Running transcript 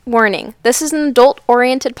Warning, this is an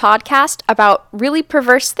adult-oriented podcast about really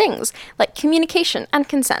perverse things like communication and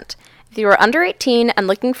consent. If you are under 18 and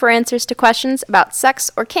looking for answers to questions about sex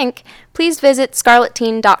or kink, please visit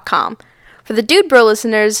scarletteen.com. For the Dude Bro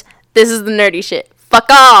listeners, this is the nerdy shit. Fuck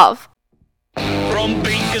off! From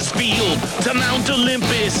Bakersfield to Mount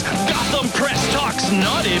Olympus, Gotham Press talks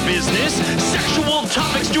naughty business. Sexual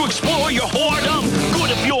topics to explore your whoredom.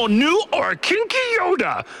 Good if you're new or a kinky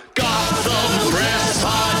Yoda. Gotham Press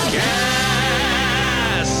Podcast.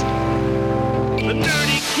 The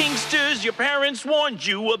dirty kinksters your parents warned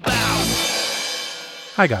you about.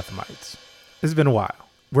 Hi, Gothamites. It's been a while.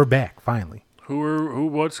 We're back, finally.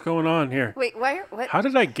 What's going on here? Wait, what? How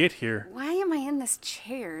did I get here? Why am I in this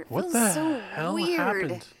chair? It What feels the so hell weird.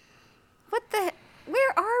 happened?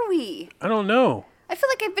 Where are we? I don't know. I feel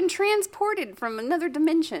like I've been transported from another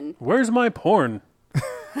dimension. Where's my porn?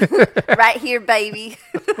 Right here, baby.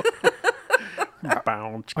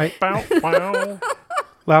 Bow, Wait. bow, bow.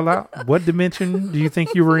 Lala, what dimension do you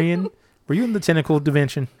think you were in? Were you in the tentacle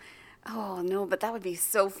dimension? Oh, no, but that would be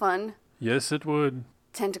so fun. Yes, it would.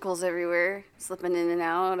 Tentacles everywhere, slipping in and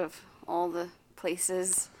out of all the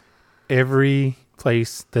places. Every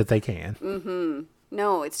place that they can.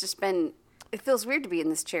 No, it's just been... It feels weird to be in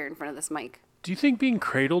this chair in front of this mic. Do you think being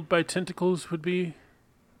cradled by tentacles would be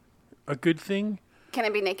a good thing? Can I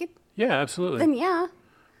be naked? Yeah, absolutely. Then yeah.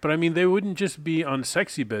 But I mean, they wouldn't just be on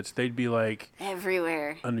sexy bits. They'd be like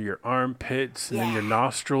Everywhere. under your armpits and then Yeah. your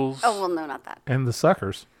nostrils. Oh, well, no, not that. And the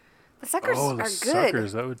suckers. The suckers Oh, are the good.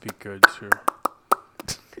 suckers. That would be good, too.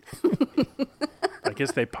 I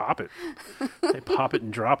guess they pop it. They pop it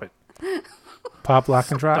and drop it. Pop, lock,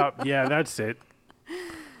 and drop. Stop. Yeah, that's it.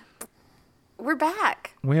 We're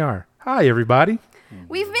back. We are. Hi, everybody.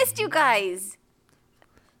 We've missed you guys.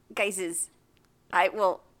 Guyses.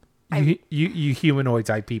 You humanoid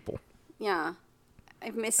type people. Yeah.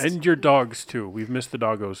 I've missed... And your dogs, too. We've missed the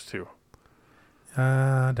doggos, too.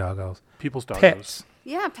 Doggos. People's doggos. Pets.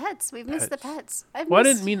 Yeah, pets. We've missed the Pets. pets. Well, I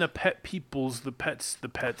didn't mean the pet peoples, the pets.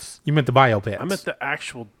 You meant the bio pets. I meant the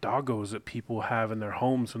actual doggos that people have in their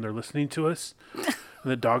homes when they're listening to us. And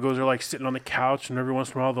the doggos are like sitting on the couch, and every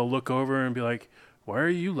once in a while they'll look over and be like, "Why are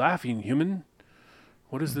you laughing, human?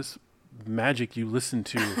 What is this magic you listen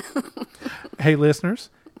to?" Hey, listeners,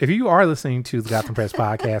 if you are listening to the Gotham Press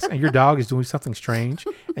podcast and your dog is doing something strange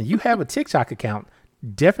and you have a TikTok account,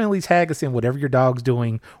 definitely tag us in whatever your dog's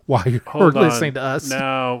doing while you're Hold on. listening to us.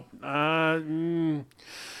 Now,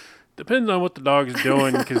 depends on what the dog is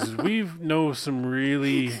doing, because we know some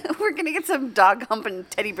really... We're going to get some dog humping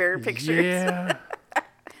teddy bear pictures. Yeah.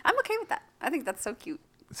 I'm okay with that. I think that's so cute.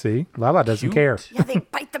 See, Lala doesn't Cute. care. Yeah, they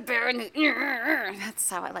bite the bear and that's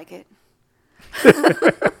how I like it.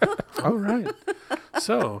 All right.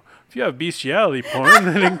 So, if you have bestiality porn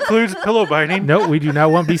that includes pillow biting, No, we do not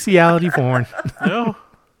want bestiality porn. no?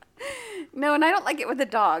 No, and I don't like it with a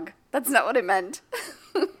dog. That's not what I meant.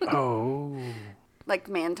 Oh. Like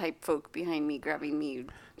man-type folk behind me grabbing me.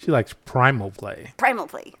 She likes primal play. Primal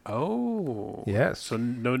play. Oh. Yes. So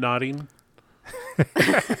no nodding?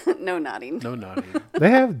 No nodding. No nodding.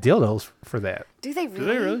 They have dildos for that. Do they really? Do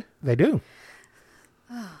they really? They do.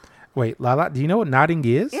 Wait, Lala, do you know what nodding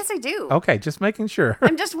is? Yes, I do. Okay, just making sure.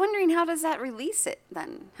 I'm just wondering, how does that release it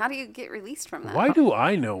then? How do you get released from that? Why do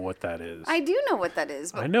I know what that is? I do know what that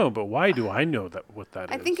is, but I know, but why do I know what that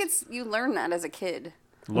is? I think it's you learn that as a kid.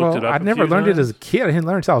 Looked it up I a never few learned it as a times. kid. I didn't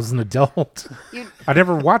learn it until I was an adult. You I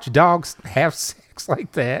never watched dogs have sex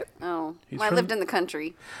like that. oh, He's well, I from- lived in the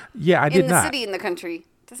country. Yeah, I did in the not. city in the country.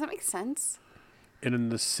 Does that make sense? And in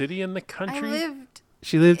the city and the I country?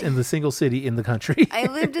 She lived in the single city in the country. I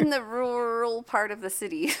lived in the rural part of the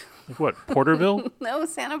city. Like what, Porterville? No,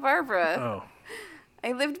 Santa Barbara. Oh.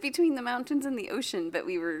 I lived between the mountains and the ocean, but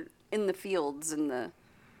we were in the fields in the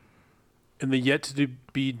In the yet to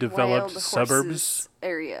be developed wild suburbs? horses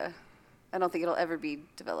area. I don't think it'll ever be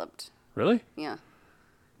developed. Really? Yeah.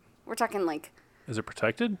 We're talking like Is it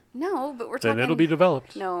protected? no, but we're Then talking it'll be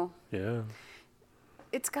developed. No. Yeah.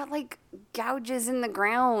 It's got like gouges in the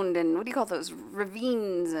ground and what do you call those?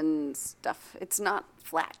 Ravines and stuff. It's not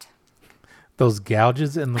flat. Those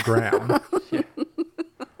gouges in the ground.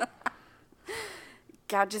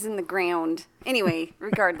 Gouges in the ground. Anyway,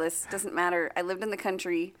 regardless, doesn't matter. I lived in the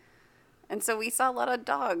country, and so we saw a lot of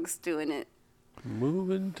dogs doing it.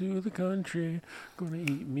 Moving to the country, gonna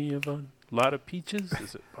eat me a lot of peaches.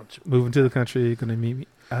 Is it a bunch of... Moving to the country, you're gonna meet me.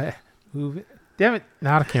 Move it. Damn it!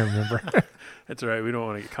 Now I can't remember. That's all right. We don't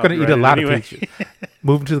want to get Gonna copyrighted eat a lot anyway. of peaches.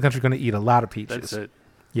 Moving to the country, gonna eat a lot of peaches. That's it.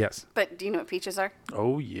 Yes. But do you know what peaches are?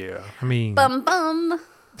 Oh, yeah. I mean, Bum bum.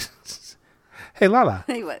 hey Lala,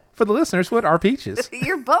 Hey, what? for the listeners, what are peaches?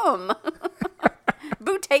 You're bum.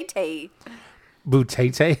 Bootay.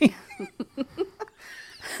 Bootay.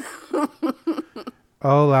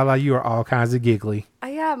 Oh, Lala, you are all kinds of giggly. I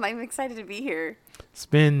am. I'm excited to be here. It's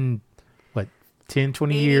been, what, 10,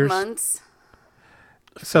 20 80 years? months.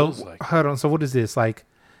 So, Feels like. hold on. So, what is this? Like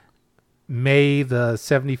May the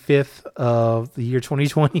 75th of the year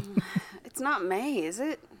 2020? It's not May, is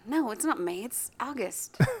it? No, it's not May. It's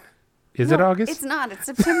August. Is it No, August? It's not. It's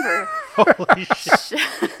September. Holy shit.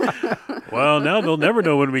 Well, now they'll never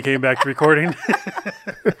know when we came back to recording.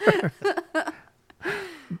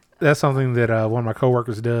 That's something that one of my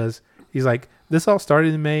coworkers does. He's like, this all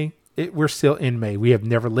started in May. We're still in May. We have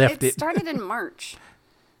never left It it. started in March.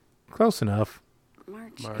 Close enough.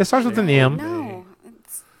 March. It starts with an M. No,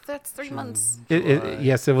 that's 3 months.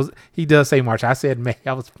 Yes, it was. He does say March. I said May.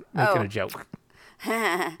 I was making Oh. a joke.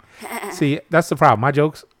 See, that's the problem. My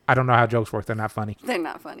jokes, I don't know how jokes work. They're not funny. They're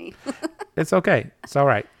not funny. It's okay. It's all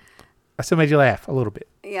right. I still made you laugh a little bit.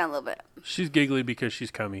 Yeah, a little bit. She's giggly because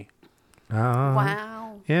she's cummy. Wow.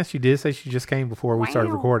 Yes, you did say she just came before we started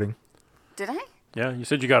Wow. recording. Did I? Yeah, you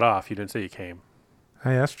said you got off. You didn't say you came.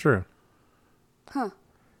 Hey, that's true. Huh.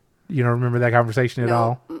 You don't remember that conversation at No,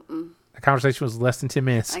 all? The conversation was less than 10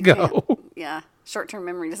 minutes I ago. can't. Yeah. Short-term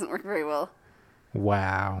memory doesn't work very well.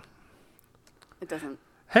 Wow. It doesn't.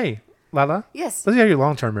 Hey, Lala, Yes. let's see how your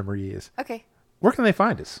long-term memory is. Okay. Where can they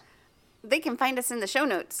find us? They can find us in the show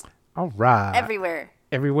notes. All right. Everywhere.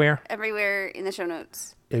 Everywhere? Everywhere in the show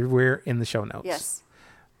notes. Everywhere in the show notes. Yes.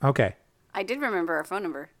 Okay. I did remember our phone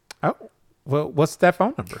number. Oh, well, what's that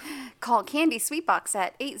phone number? Call Candy Sweetbox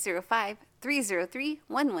at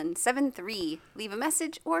 805-303-1173. Leave a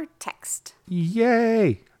message or text.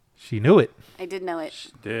 Yay. She knew it. I did know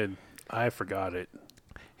it. Did. I forgot it.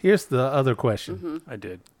 Here's the other question. I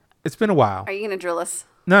did. It's been a while. Are you going to drill us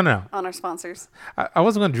No. on our sponsors? I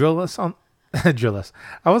wasn't going to drill us on drill us.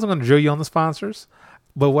 I wasn't going to drill you on the sponsors,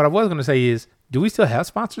 but what I was going to say is, do we still have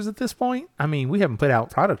sponsors at this point? I mean, we haven't put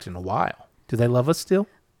out product in a while. Do they love us still?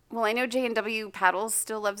 Well, I know J&W Paddles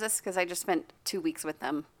still loves us because I just spent 2 weeks with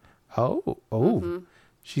them. Oh.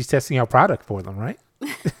 She's testing out product for them, right?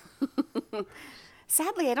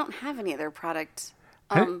 Sadly, I don't have any other product.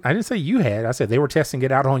 I didn't say you had. I said they were testing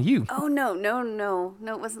it out on you. Oh, no. No,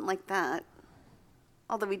 it wasn't like that.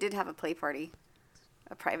 Although we did have a play party.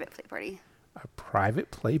 A private play party. A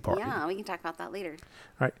private play party. Yeah, we can talk about that later.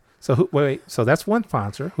 All right. So wait. So that's one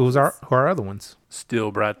sponsor. Who are our other ones?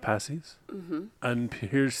 Still Brad Passies.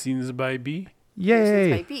 Unpiercings by B.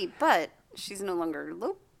 Yay! Might be, but she's no longer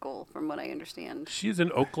local, from what I understand. She's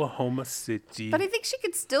in Oklahoma City. But I think she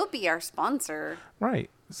could still be our sponsor. Right.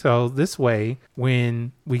 So this way,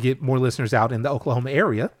 when we get more listeners out in the Oklahoma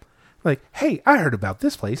area, like, hey, I heard about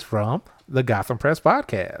this place from the Gotham Press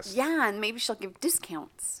podcast. Yeah, and maybe she'll give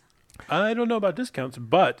discounts. I don't know about discounts,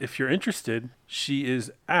 but if you're interested, she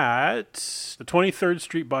is at the 23rd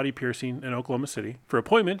Street Body Piercing in Oklahoma City. For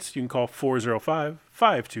appointments, you can call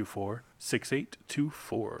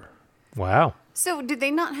 405-524-6824. Wow. So, did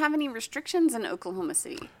they not have any restrictions in Oklahoma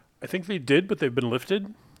City? I think they did, but they've been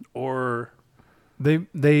lifted. Or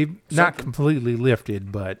They not completely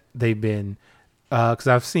lifted, but they've been because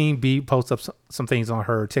I've seen B post up some things on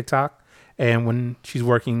her TikTok, and when she's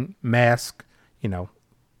working mask,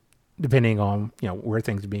 depending on where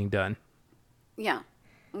things are being done. Yeah.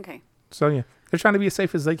 Okay. So yeah, they're trying to be as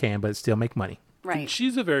safe as they can, but still make money. Right.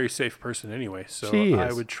 she's a very safe person anyway, so She I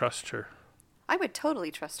is. would trust her. I would totally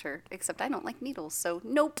trust her, except I don't like needles, so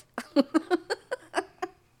nope.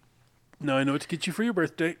 Now I know what to get you for your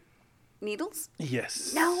birthday. Needles?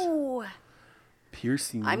 Yes. No.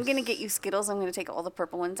 Piercings. I'm going to get you Skittles. I'm going to take all the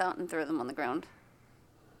purple ones out and throw them on the ground.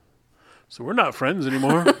 So we're not friends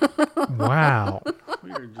anymore. Wow.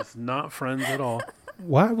 We are just not friends at all.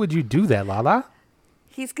 Why would you do that, Lala?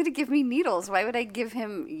 He's going to give me needles. Why would I give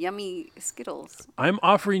him yummy Skittles? I'm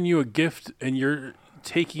offering you a gift, and you're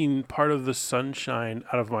taking part of the sunshine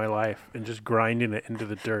out of my life and just grinding it into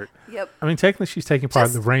the dirt. Yep. I mean, technically, she's taking part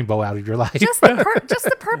of Just- the rainbow out of your life. Just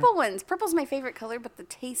the purple ones. Purple's my favorite color, but the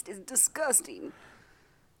taste is disgusting.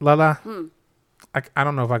 Lala, I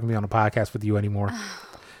don't know if I can be on a podcast with you anymore.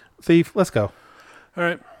 Thief, let's go. All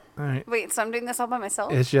right. All right. Wait, so I'm doing this all by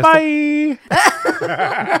myself? It's just Bye.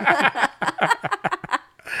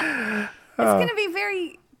 It's going to be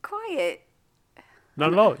very quiet.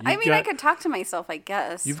 Not at all. I could talk to myself, I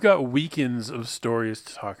guess. You've got weekends of stories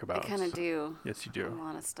to talk about. I kind of do. Yes, you A do.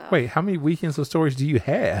 lot of stuff. Wait, how many weekends of stories do you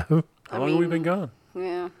have? How long have we been gone?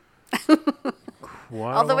 Yeah.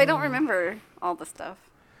 Wow. Although I don't remember all the stuff.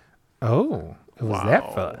 Oh, it was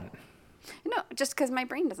that fun. No, just because my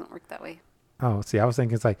brain doesn't work that way. Oh, see, I was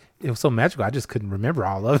thinking it was so magical. I just couldn't remember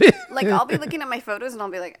all of it. Like, I'll be looking at my photos and I'll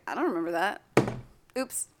be like, I don't remember that.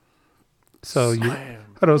 Oops. So you,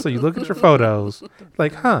 so you look at your photos,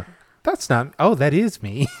 like, huh, that's not. Oh, that is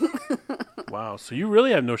me. Wow. So you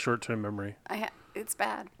really have no short-term memory. It's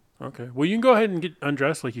bad. Okay. Well, you can go ahead and get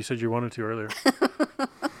undressed like you said you wanted to earlier.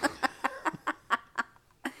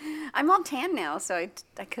 I'm all tan now, so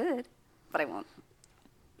I could, but I won't.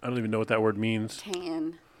 I don't even know what that word means.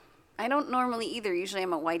 Tan. I don't normally either. Usually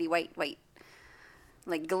I'm a whitey white,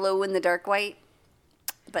 like glow in the dark white.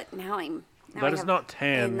 But now I'm. Now That I is have not A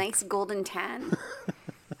tan. nice golden tan.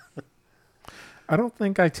 I don't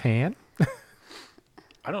think I tan.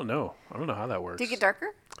 I don't know. I don't know how that works. Do you get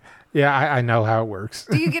darker? Yeah, I know how it works.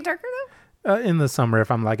 Do you get darker though? In the summer, if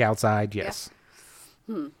I'm like outside, yes.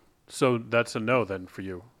 So that's a no then for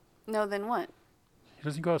you. No, then what? He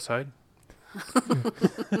doesn't go outside.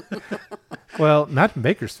 Well, not in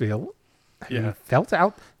Bakersfield. Have Yeah. you felt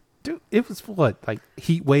out? Dude, it was what, like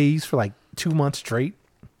heat waves for like 2 months straight?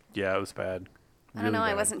 Yeah, it was bad. I don't know.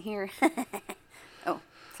 Really I bad. wasn't here. Oh,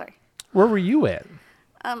 sorry. Where were you at?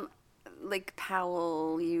 Like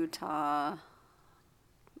Powell, Utah,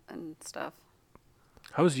 and stuff.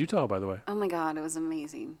 How was Utah, by the way? Oh my God, it was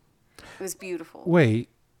amazing. It was beautiful. Wait,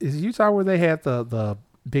 is Utah where they had the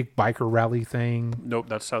big biker rally thing? Nope,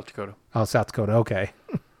 that's South Dakota. Oh, South Dakota. Okay.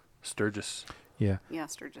 Sturgis. Yeah. Yeah,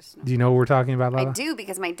 Sturgis. No. Do you know what we're talking about, Lala? I do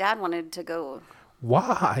because my dad wanted to go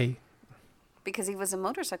Why? because he was a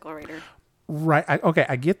motorcycle rider. Right. Okay,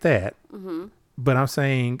 I get that. Mm-hmm. But I'm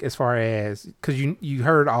saying as far as, because you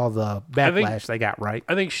heard all the backlash they got, right?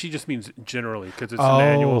 I think she just means generally because it's an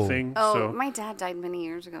annual Oh. thing. Oh, So my dad died many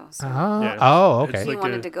years ago, so Yeah, Oh, it's okay. he like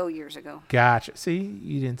wanted a- to go years ago. Gotcha. See,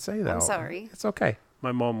 you didn't say that. sorry. It's okay.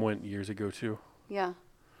 my mom went years ago too. Yeah.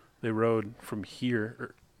 They rode from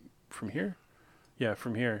here, from here? Yeah,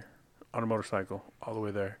 from here on a motorcycle all the way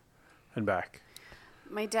there and back.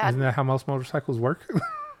 My dad. Isn't that how most motorcycles work?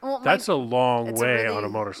 Well, That's a long it's way really- on a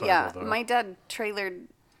motorcycle, Yeah, though. my dad trailered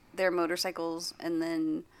their motorcycles and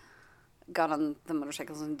then got on the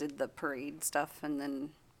motorcycles and did the parade stuff and then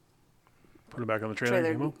Put it back on the trailer. and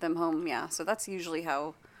came home. trailered them home. Yeah, so that's usually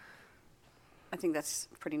how. I think that's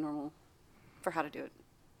pretty normal for how to do it,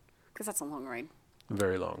 because that's a long ride.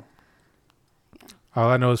 Very long. All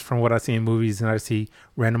I know is from what I see in movies, and I see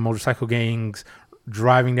random motorcycle gangs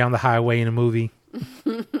driving down the highway in a movie.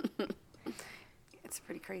 It's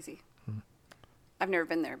pretty crazy. I've never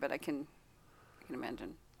been there, but I can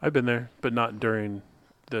imagine. I've been there, but not during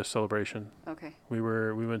the celebration. Okay. We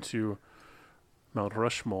went to Mount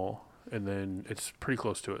Rushmore, and then it's pretty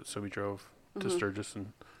close to it, so we drove to Sturgis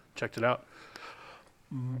and checked it out.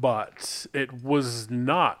 But it was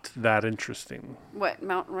not that interesting. What,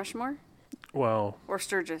 Mount Rushmore Well, or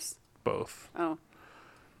Sturgis? both. Oh,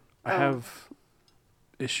 I have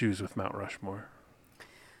issues with Mount Rushmore.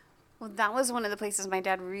 well, that was one of the places my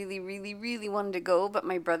dad really, really, really wanted to go, but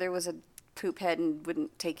my brother was a poop head and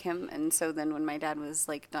wouldn't take him. And so then when my dad was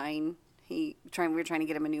like dying, we were trying to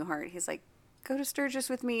get him a new heart. He's like, "Go to Sturgis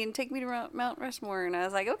with me and take me to Mount Rushmore." And I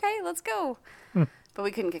was like, "Okay, let's go." But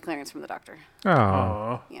we couldn't get clearance from the doctor. Oh.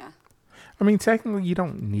 Aw. Yeah. I mean, technically, you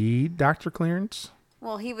don't need doctor clearance.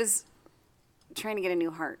 Well, he was trying to get a new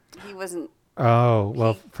heart. He wasn't. Oh,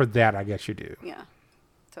 well, for that, I guess you do. Yeah.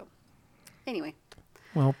 So, anyway,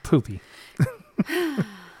 Well, poopy.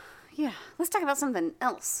 yeah. Let's talk about something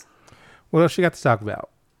else. What else you got to talk about?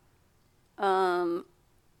 Why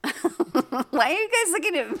are you guys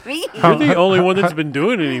looking at me? You're the only one that's been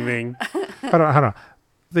doing anything. Hold on.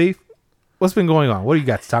 Thief, what's been going on? What do you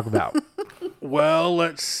got to talk about? Well,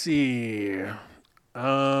 let's see.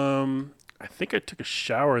 I think I took a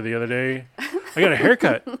shower the other day. I got a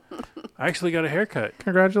haircut. I actually got a haircut.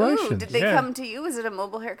 Congratulations. Ooh, did they Yeah. come to you? Was it a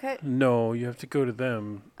mobile haircut? No, you have to go to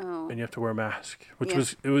them, Oh. and you have to wear a mask, which Yeah.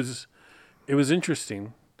 it was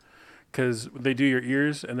interesting, because they do your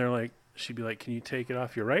ears, and they're like, she'd be like, "Can you take it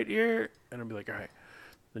off your right ear?" And I'd be like, "All right."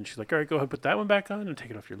 Then she's like, "All right, go ahead, put that one back on, and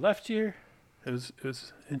take it off your left ear." It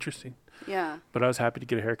was interesting, Yeah. but I was happy to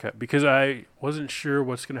get a haircut because I wasn't sure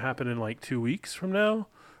what's going to happen in like 2 weeks from now,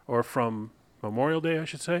 or from Memorial Day, I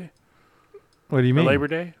should say, What do you or mean? Labor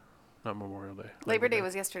Day, not Memorial Day. Labor Day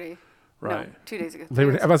was yesterday. Right. No, 2 days ago.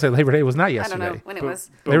 Labor Day. I'm about to say Labor Day was not I don't yesterday. know when it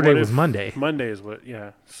was. Labor Day what was if- Monday. Monday is what,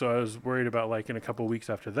 yeah. So I was worried about like in a couple weeks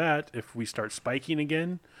after that, if we start spiking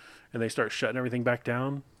again, and they start shutting everything back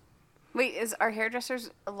down. Wait, is our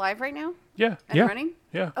hairdressers alive right now Yeah, and Yeah. running?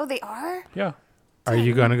 yeah, Oh, they are? yeah. Are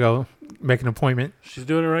you going to go make an appointment? She's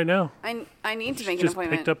doing it right now. I need to She make an just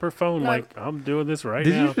appointment. picked up her phone No. like, I'm doing this right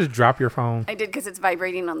Did now. you just drop your phone? I did because it's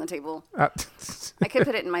vibrating on the table. Uh, I could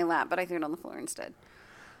put it in my lap, but I threw it on the floor instead.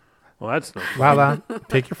 Well, that's not. Lala,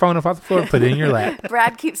 take your phone off the floor, put it in your lap.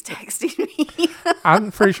 Brad keeps texting me.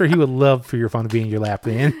 I'm pretty sure he would love for your phone to be in your lap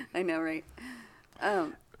then. I know, right?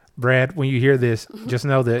 Brad, when you hear this, just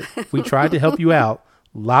know that we tried to help you out.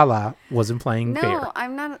 Lala wasn't playing No, fair.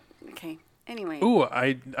 I'm not. Okay. Anyway, Ooh,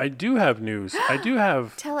 I do have news. I do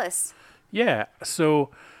have. tell us. Yeah. So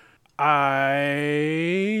I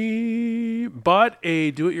bought a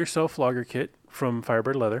do-it-yourself flogger kit from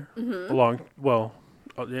Firebird Leather.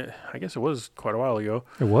 I guess it was quite a while ago.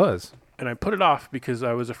 It was. And I put it off because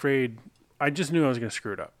I was afraid. I just knew I was going to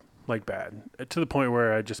screw it up, like bad, to the point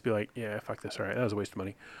where I'd just be like, yeah, fuck this. All right, that was a waste of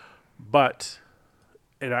money. But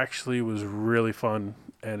it actually was really fun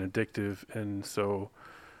and addictive. And so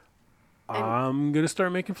I'm going to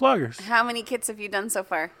start making floggers. How many kits have you done so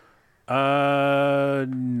far?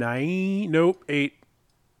 9. Nope, 8.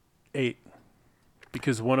 8.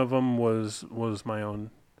 Because one of them was my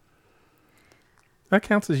own. That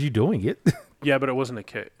counts as you doing it. Yeah, but it wasn't a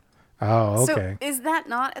kit. Oh, okay. So is that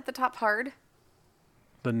not at the top hard?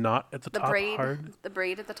 The knot at the The top braid, hard. the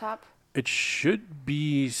braid at the top. It should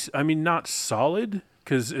be. I mean, not solid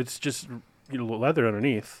because it's just leather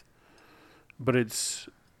underneath. But it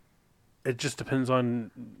just depends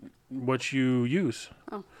on what you use.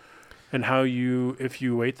 Oh. And if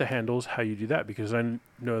you weight the handles, how you do that. Because I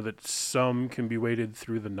know that some can be weighted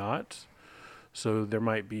through the knot. So there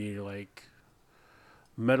might be like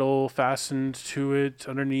metal fastened to it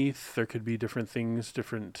underneath. There could be different things,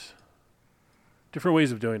 different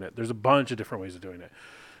ways of doing it. There's a bunch of different ways of doing it.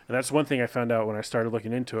 And that's one thing I found out when I started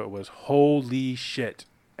looking into it was, holy shit.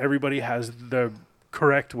 Everybody has the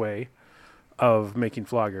correct way of making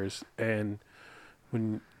floggers. And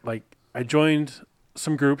when I joined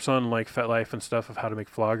some groups on like FetLife and stuff of how to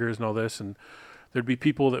make floggers and all this, and there'd be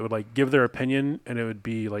people that would like give their opinion and it would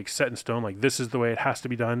be like set in stone, like this is the way it has to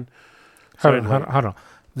be done. Hold on.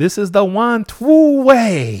 This is the one true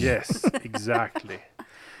way. Yes, exactly.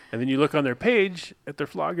 And then you look on their page at their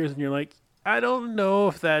floggers and you're like, I don't know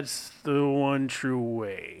if that's the one true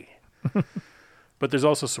way. But there's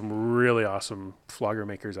also some really awesome flogger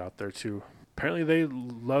makers out there too. Apparently they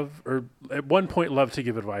love, or at one point loved to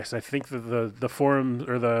give advice. I think that the forums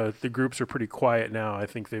or the groups are pretty quiet now. I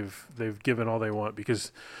think they've given all they want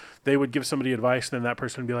because they would give somebody advice and then that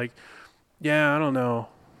person would be like, yeah, I don't know.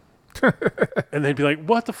 And they'd be like,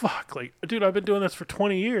 what the fuck? Like, dude, I've been doing this for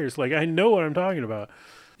 20 years. Like, I know what I'm talking about.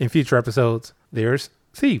 In future episodes, there's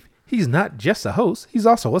Thief. He's not just a host. He's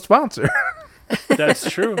also a sponsor. That's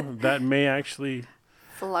true. That may actually...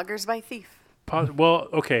 Floggers by Thief. Well,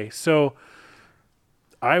 okay. So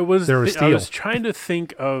I was trying to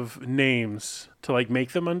think of names to like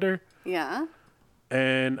make them under. Yeah.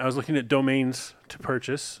 And I was looking at domains to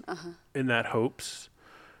purchase in that hopes.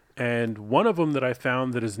 And one of them that I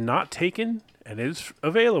found that is not taken and is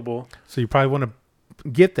available. So you probably want to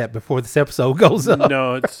get that before this episode goes up.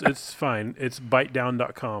 No, it's fine. It's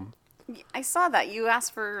bitedown.com. I saw that. You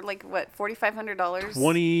asked for like what, $4,500?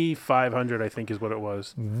 $2,500 I think is what it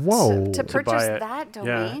was. Whoa. To buy purchase it. that domain?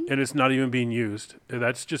 Yeah, and it's not even being used.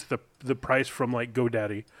 That's just the price from like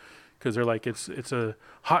GoDaddy, because they're like it's a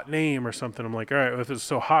hot name or something. I'm like, all right, well, if it's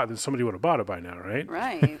so hot, then somebody would have bought it by now, right?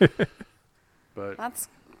 Right. But That's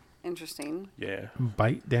interesting. yeah,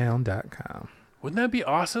 Bitedown.com. wouldn't that be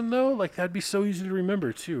awesome though? Like that'd be so easy to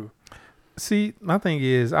remember too. See, my thing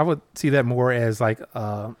is, I would see that more as like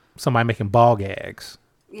somebody making ball gags.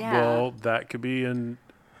 Yeah. Well, that could be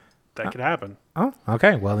that could happen. Oh,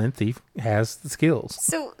 okay. Well, then Thief has the skills.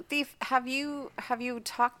 So, Thief, have you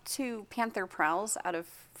talked to Panther Prowls out of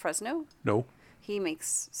Fresno? No, He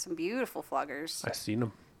makes some beautiful floggers. I seen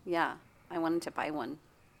them. Yeah, I wanted to buy one.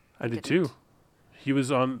 I did didn't. too. He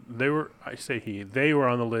was on. They were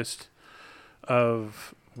on the list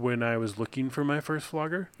of when I was looking for my first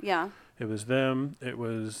flogger. Yeah. It was them. It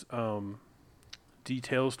was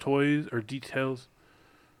Details Toys or Details.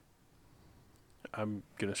 I'm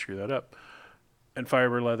gonna screw that up. And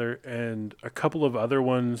Firebird Leather and a couple of other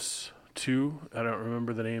ones too. I don't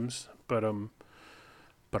remember the names, but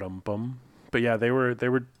yeah, they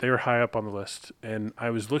were high up on the list. And I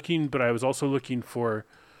was looking, but I was also looking for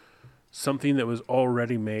something that was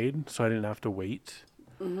already made, so I didn't have to wait.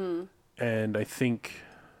 Mm-hmm. And I think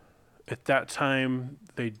at that time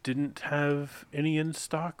they didn't have any in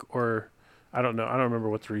stock, or I don't know. I don't remember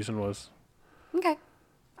what the reason was. Okay.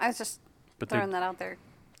 I was just But throwing that out there.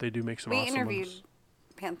 They do make some We awesome interviewed ones.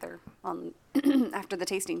 Panther on after the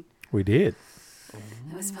tasting. We did.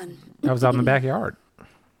 It was fun. That was out in the backyard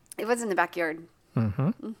It was in the backyard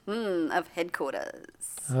of headquarters.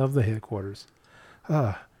 of the headquarters.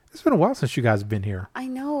 It's been a while since you guys have been here. I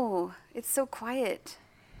know. It's so quiet.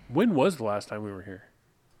 When was the last time we were here?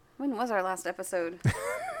 When was our last episode?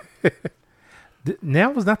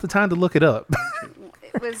 Now was not the time to look it up.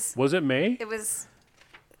 It was. Was it May? It was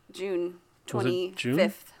June Was it June?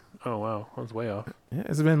 25th. Oh, wow. I was way off. Yeah,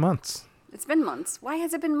 it's been months. It's been months. Why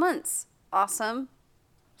has it been months? Awesome.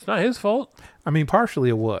 It's not his fault. I mean, partially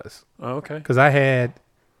it was Oh, okay. because I had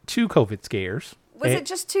 2 COVID scares. Was it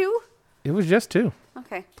just 2? It was just 2.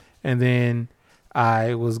 Okay. And then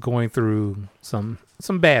I was going through some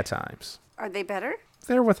bad times. Are they better?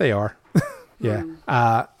 They're what they are. Yeah.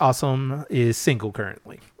 Awesome is single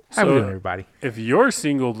currently. How we So- doing, everybody? If you're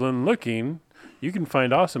single and looking, you can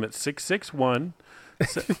find Awesome at 661.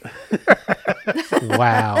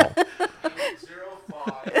 Wow.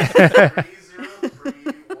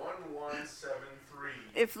 05-303-1173.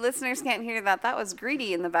 If listeners can't hear that, that was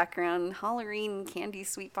Greedy in the background hollering Candy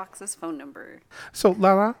Sweetbox's phone number. So,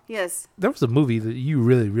 Lala, Yes. there was a movie that you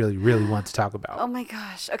really, really, really want to talk about. Oh my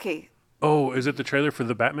gosh. Okay. Oh, is it the trailer for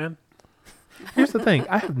The Batman? Here's the thing.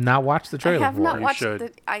 I have not watched the I trailer have for not it. You watched should.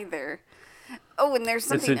 it either. Oh, and there's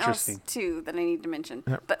something else interesting. too that I need to mention.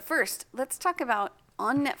 Yep. But first, let's talk about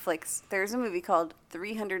on Netflix. There's a movie called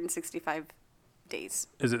 365 Days.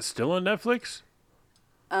 Is it still on Netflix?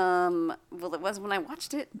 Well, it was when I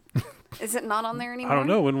watched it. Is it not on there anymore? I don't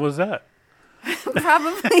know. When was that?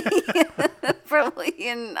 Probably, probably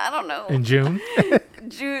in I don't know. In June?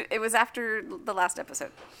 June. It was after the last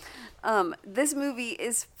episode. This movie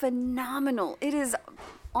is phenomenal. It is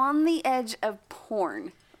on the edge of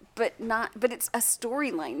porn, but not. But it's a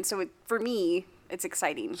storyline, so for me, it's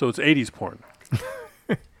exciting. So it's 80s porn.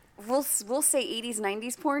 We'll say 80s,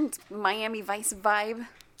 90s porn. It's Miami Vice vibe.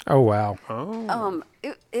 Oh, wow. Oh.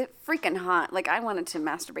 It freaking hot. Like I wanted to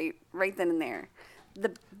masturbate right then and there. The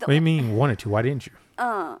What do you mean wanted to? Why didn't you?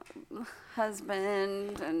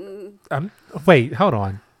 husband and Wait, hold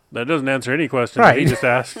on. That doesn't answer any question Right. he just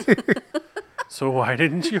asked. So why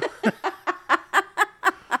didn't you?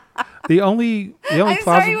 The only I'm plausible.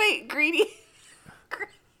 sorry, wait, Greedy.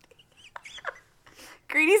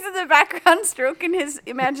 Greedy's in the background stroking his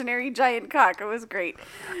imaginary giant cock. It was great.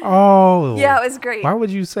 Oh. Yeah, it was great. Why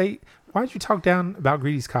would you talk down about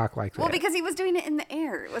Greedy's cock like that? Well, because he was doing it in the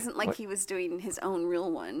air. It wasn't like he was doing his own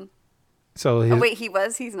real one. so his, Oh, wait, he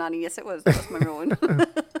was? He's not. Yes, it was. That was my real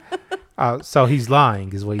one. so he's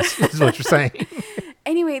lying is what you're saying.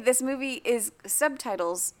 Anyway, this movie is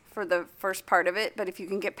subtitles for the first part of it, but if you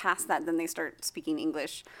can get past that, then they start speaking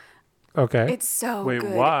English. Okay. It's so Wait,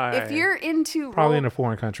 good. why? If you're into Probably role- in a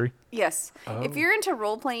foreign country. Yes. Oh. If you're into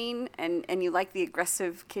role playing and you like the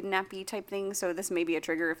aggressive kidnappy type thing, so this may be a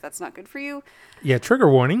trigger if that's not good for you. Yeah, trigger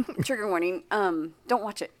warning. Trigger warning. Don't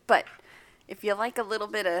watch it. But if you like a little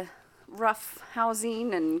bit of rough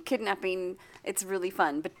housing and kidnapping, it's really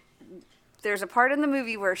fun. But there's a part in the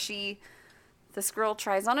movie where this girl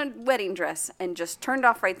tries on a wedding dress and just turned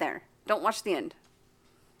off right there. Don't watch the end.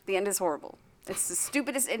 The end is horrible. It's the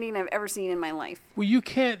stupidest ending I've ever seen in my life. Well, you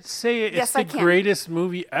can't say it. Yes, It's I the can. greatest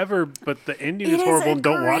movie ever, but the ending It is is horrible. a And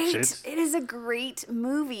don't watch great- it. It is a great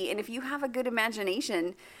movie, and if you have a good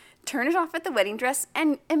imagination, turn it off at the wedding dress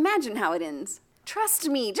and imagine how it ends. Trust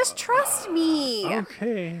me, just trust me.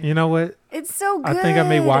 Okay. You know what? It's so good. I think I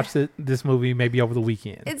may watch this movie maybe over the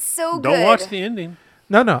weekend. It's so good. Don't watch the ending.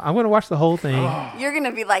 No, I'm going to watch the whole thing. You're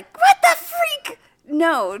gonna be like, "What the freak?"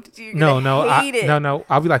 No, you're no, gonna hate it. no.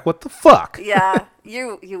 I'll be like, what the fuck? Yeah,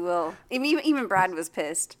 you will. Even Brad was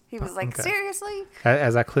pissed. He was like, Okay. "Seriously?"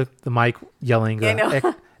 As I clip the mic, yelling I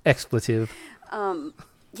know. expletive.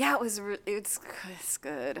 Yeah, it's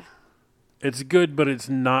good. It's good, but it's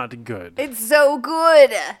not good. It's so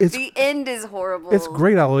good. It's- The end is horrible. It's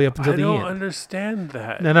great all the way up until I the don't end. understand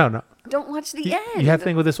that. No. Don't watch the end. You have to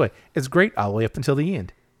think of it this way. It's great all the way up until the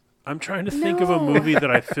end. I'm trying to think of a No. movie that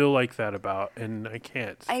I feel like that about, and I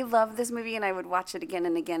can't. I love this movie, and I would watch it again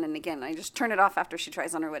and again and again. I just turn it off after she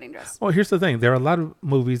tries on her wedding dress. Well, here's the thing. There are a lot of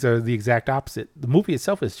movies that are the exact opposite. The movie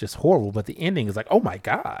itself is just horrible, but the ending is like, oh my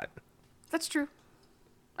God. That's true.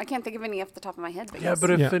 I can't think of any off the top of my head. But Yeah, yes. but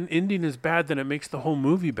if Yeah. an ending is bad, then it makes the whole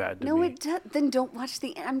movie bad to No, me. then don't watch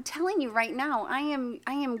the. I'm telling you right now. I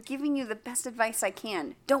am giving you the best advice I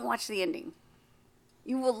can. Don't watch the ending.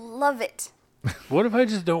 You will love it. What if I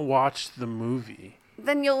just don't watch the movie?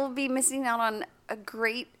 Then you'll be missing out on a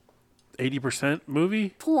great 80% movie?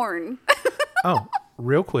 porn. Oh,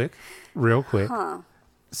 real quick.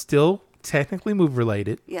 Still technically movie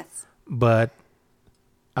related, Yes. but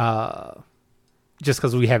just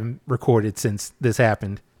because we haven't recorded since this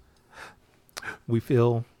happened, we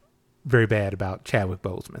feel very bad about Chadwick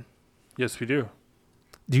Boseman. Yes, we do.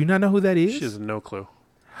 Do you not know who that is? She has no clue.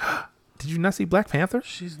 Did you not see Black Panther?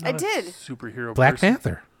 She's I not did. a superhero Black person.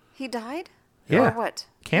 Panther. He died. Yeah. Or what?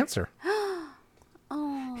 Cancer.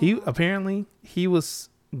 He was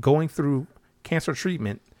going through cancer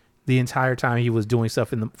treatment the entire time he was doing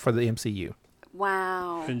stuff for the MCU.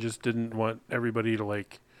 Wow. And just didn't want everybody to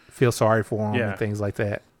like Feel sorry for him Yeah. and things like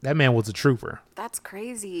that. That man was a trooper. That's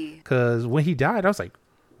crazy. Because when he died, I was like,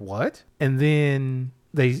 what? And then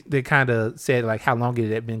they kind of said, like, how long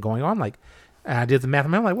it had been going on. Like, and I did the math.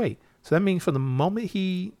 And I'm like, wait. So that means from the moment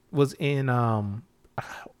he was in,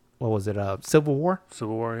 what was it, Civil War?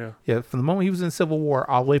 Civil War, yeah. Yeah, from the moment he was in Civil War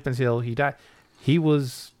all the way up until he died, he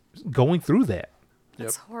was going through that.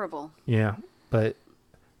 That's horrible. Yeah, but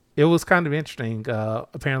it was kind of interesting.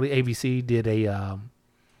 Apparently, ABC did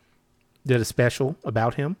a special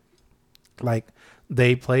about him. Like,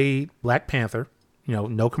 they played Black Panther,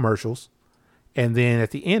 no commercials, and then at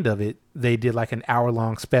the end of it, they did like an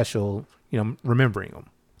hour-long special, remembering him.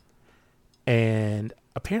 And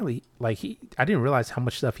apparently, like I didn't realize how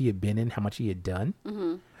much stuff he had been in, how much he had done.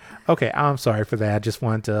 Mm-hmm. Okay, I'm sorry for that. I just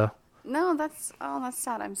wanted to. No, that's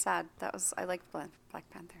sad. I'm sad. I liked Black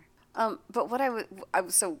Panther. But what I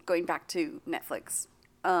was so going back to Netflix,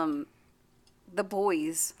 The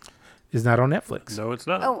Boys. Is not on Netflix. No, it's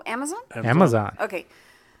not. Oh, Amazon? Amazon. Okay.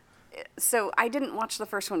 So I didn't watch the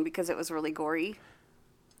first one because it was really gory.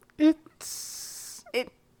 It's It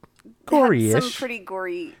had gory-ish. some pretty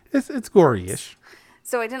gory. It's gory-ish.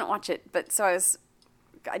 So I didn't watch it, but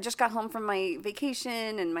I just got home from my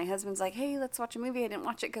vacation, and my husband's like, "Hey, let's watch a movie." I didn't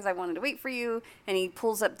watch it because I wanted to wait for you, and he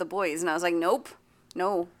pulls up The Boys, and I was like, "Nope,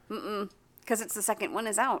 no, because it's the second one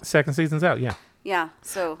is out." Second season's out. Yeah, Yeah.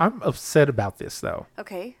 So I'm upset about this though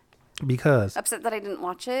okay, because upset that I didn't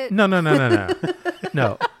watch it. no.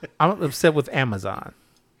 No, I'm upset with Amazon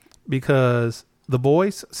because The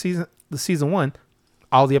Boys season 1,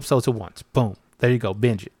 all the episodes at once. Boom, there you go,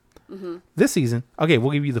 binge it. Mm-hmm. This season, okay,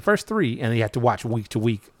 we'll give you the first 3, and you have to watch week to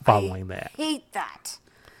week following that. Hate that.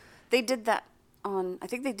 They did that I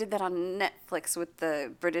think they did that on Netflix with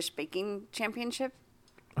the British Baking Championship.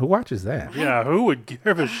 Who watches that? Yeah, who would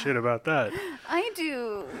give a shit about that? I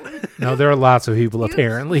do. No, there are lots of people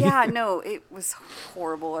apparently. Yeah, no, it was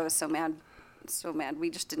horrible. I was so mad. So mad.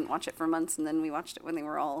 We just didn't watch it for months, and then we watched it when they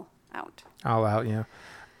were all out. All out, yeah.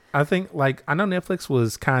 I think, I know Netflix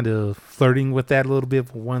was kind of flirting with that a little bit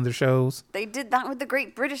for one of their shows. They did that with the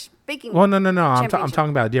Great British Baking. Well, no. I'm Championship.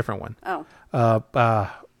 talking about a different one. Oh,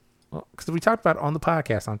 Because we talked about it on the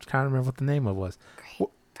podcast. I'm trying to remember what the name of it was. Great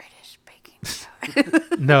British Baking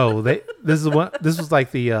Show. No, this was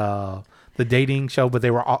like the dating show, but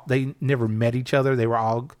they never met each other. They were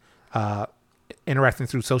all interacting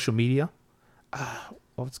through social media.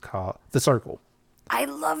 What was it called? The Circle. I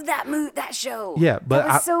love that show. Yeah, but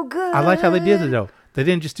that was so good. I like how they did it though. They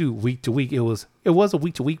didn't just do week to week. It was a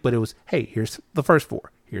week to week, but it was, hey, here's the first 4,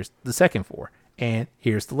 here's the second 4, and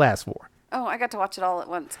here's the last 4. Oh, I got to watch it all at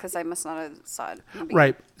once because I must not have saw it. in the beginning.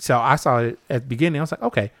 Right. So I saw it at the beginning. I was like,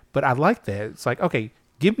 okay, but I like that. It's like, okay,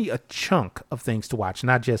 give me a chunk of things to watch,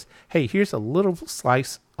 not just, hey, here's a little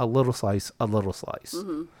slice, a little slice, a little slice.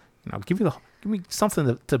 Mm-hmm. Give me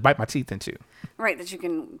something to bite my teeth into. Right, that you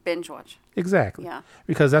can binge watch. Exactly. Yeah.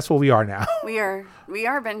 Because that's what we are now. We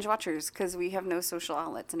are binge watchers because we have no social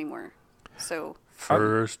outlets anymore. So,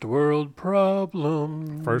 First world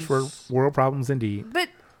problems. First world problems indeed. but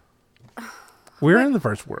We're in the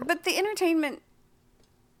first world. But the entertainment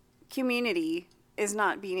community is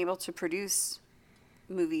not being able to produce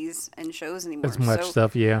movies and shows anymore. As much So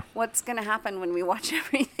stuff, yeah. What's going to happen when we watch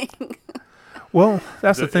everything? Well,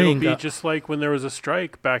 that's the thing. It'll be just like when there was a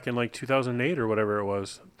strike back in like 2008 or whatever it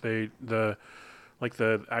was. The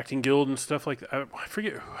acting guild and stuff like that. I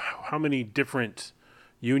forget how many different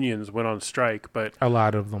unions went on strike, but a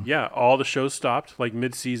lot of them. yeah, all the shows stopped like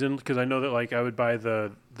mid-season because I know that like I would buy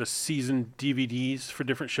the season DVDs for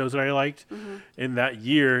different shows that I liked. Mm-hmm. In that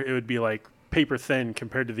year, it would be like paper thin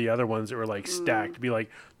compared to the other ones that were like stacked. It'd be like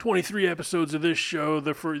 23 episodes of this show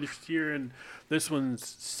the first year, and this one's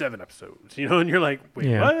 7 episodes. And you're like, wait,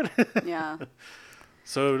 Yeah. what? Yeah.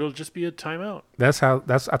 So it'll just be a timeout.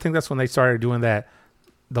 I think that's when they started doing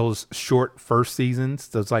those short first seasons,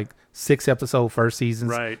 those like 6-episode first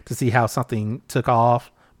seasons, Right. to see how something took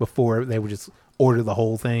off before they would just order the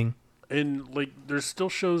whole thing. And like, there's still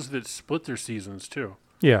shows that split their seasons too.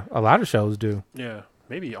 Yeah, a lot of shows do. Yeah,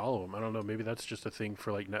 maybe all of them. I don't know. Maybe that's just a thing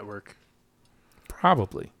for like network.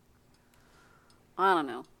 Probably. I don't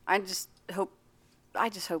know. I just hope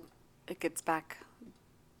it gets back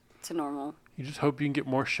to normal. You just hope you can get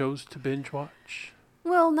more shows to binge watch.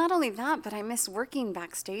 Well, not only that, but I miss working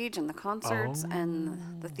backstage and the concerts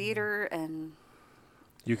and the theater and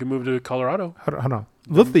You can move to Colorado. Hold on.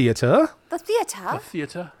 The theater. the theater. The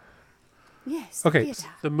theater. Yes. Okay. Theater.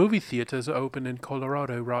 The movie theaters are open in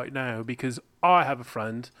Colorado right now because I have a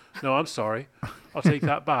friend. No, I'm sorry. I'll take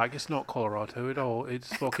that back. It's not Colorado at all.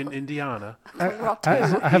 It's fucking Indiana. Colorado. I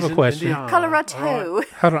have He's a in question. Indiana, Colorado. all right?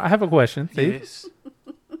 Hold on, I have a question. See? Yes.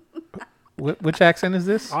 Which accent is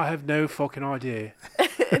this? I have no fucking idea.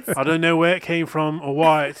 I don't know where it came from or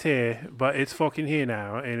why it's here, but it's fucking here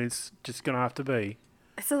now, and it's just gonna have to be.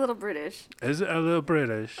 It's a little British. Is it a little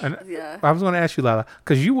British? And Yeah. I was going to ask you, Lala,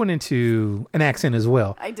 because you went into an accent as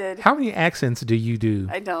well. I did. How many accents do you do?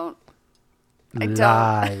 I don't. I don't.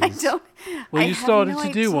 Lies. I don't. Well, I you have started no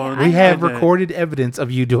to do idea. one. We I have don't- recorded evidence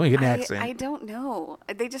of you doing an accent. I don't know.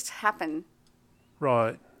 They just happen.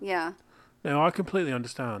 Right. Yeah. No, I completely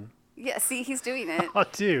understand. Yeah. See, he's doing it. I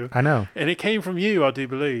do. I know. And it came from you, I do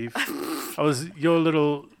believe. I was your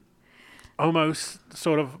little almost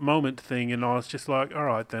sort of moment thing, and I was just like, all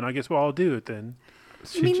right, then I guess well, I'll do it then.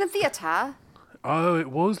 You mean the theater? Oh, it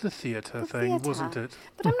was the theatre thing, Theater. wasn't it?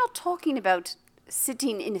 But I'm not talking about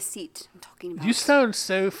sitting in a seat. I'm talking about. You sound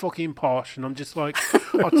so fucking posh, and I'm just like,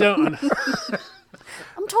 I don't.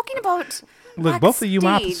 I'm talking about. Look, both of you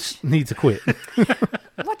mops backstage, need to quit.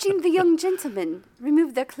 watching the young gentlemen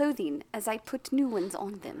remove their clothing as I put new ones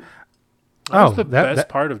on them. That was Oh, the that- best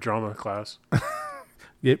part of drama class.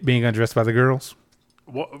 Being undressed by the girls.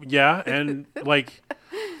 Well, yeah, and like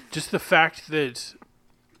just the fact that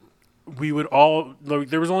we would all like,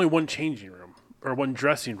 there was only one changing room or one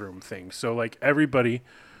dressing room thing, so like everybody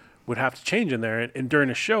would have to change in there, and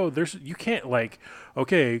during a show, you can't like,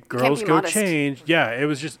 okay, girls be go modest. change. Yeah, it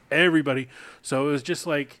was just everybody. So it was just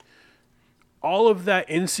like all of that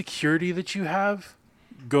insecurity that you have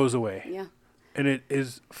goes away. Yeah. And it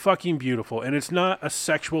is fucking beautiful. And it's not a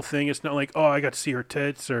sexual thing. It's not like, oh, I got to see her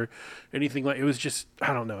tits or anything like. It was just,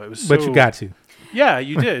 I don't know. It was. But so, you got to. Yeah,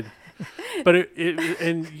 you did. But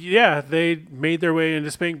and yeah, they made their way into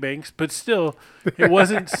Spank Banks, but still, it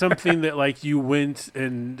wasn't something that like you went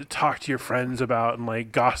and talked to your friends about and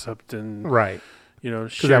like gossiped and Right. you know,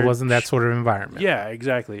 Because that wasn't that sort of environment. Yeah,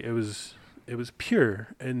 exactly. It was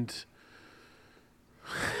pure, and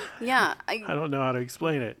Yeah. I don't know how to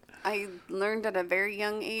explain it. I learned at a very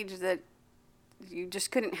young age that you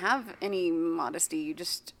just couldn't have any modesty. You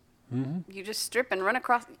just strip and run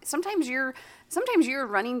across. Sometimes you're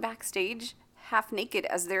running backstage half naked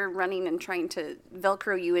as they're running and trying to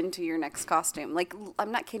Velcro you into your next costume. Like,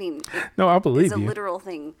 I'm not kidding. No, I It's believe a you. literal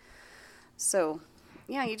thing. So,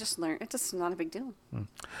 yeah, you just learn. It's just not a big deal.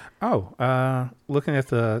 Oh, looking at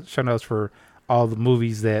the show notes for all the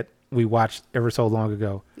movies that we watched ever so long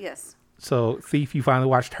ago. Yes. So, Thief, you finally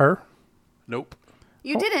watched Her? Nope.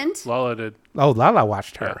 You didn't. Lala did. Oh, Lala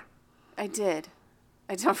watched Her. I did.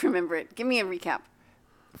 I don't remember it. Give me a recap.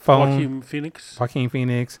 Phone, Joaquin Phoenix. why can't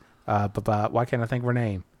I think of her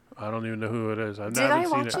name? I don't even know who it is. Did I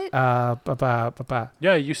watch it?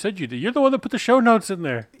 Yeah, you said you did. You're the one that put the show notes in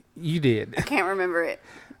there. You did. I can't remember it.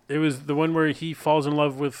 It was the one where he falls in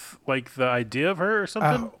love with like the idea of her or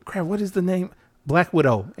something. Oh, crap, what is the name? Black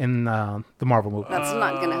Widow in the Marvel movie. That's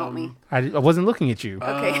not going to help me. I wasn't looking at you.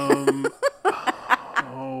 Okay.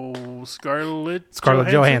 Oh, Scarlett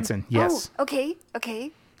Johansson. Yes. Oh, okay.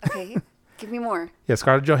 Give me more. Yeah,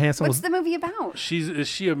 Scarlett Johansson What's was. the movie about? Is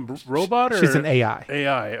she a robot or She's an AI.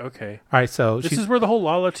 AI, okay. All right, so This she's. is where the whole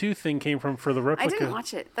Lala 2 thing came from for the I replica. didn't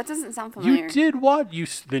watch it. That doesn't sound familiar. You did what?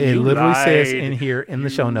 Then It you literally says lied. in here in the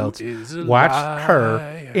show You notes. is a Watch Her.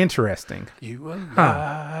 liar. Interesting. You a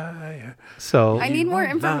liar. So I need more You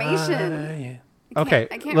a information. liar. okay,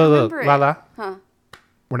 I can't look, remember it. Lala. Huh.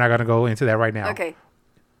 We're not gonna go into that right now. Okay.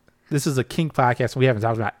 This is a kink podcast. We haven't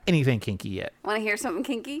talked about anything kinky yet. Want to hear something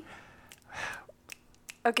kinky?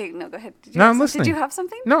 Okay, no, go ahead. Did you No, have I'm some- listening. Did you have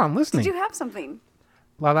something? No, I'm listening. Did you have something?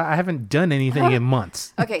 Lala, I haven't done anything in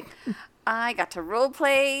months. Okay. I got to role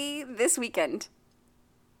play this weekend.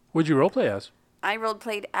 What'd you roleplay as? I role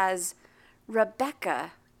played as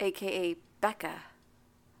Rebecca, aka Becca,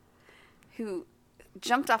 who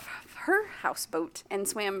jumped off her houseboat and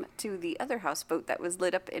swam to the other houseboat that was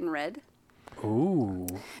lit up in red. Ooh.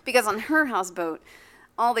 Because on her houseboat,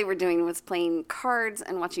 all they were doing was playing cards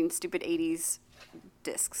and watching stupid 80s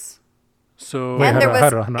discs. So Wait, And hold there on, was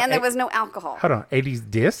hold on, hold on. and there was no alcohol. Hold on, 80s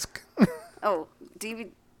disc? Oh, DVD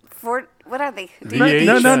what are they?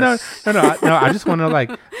 VHS. No. I just want to like,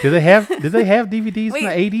 did they have DVDs Wait,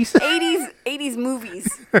 in the 80s? 80s movies.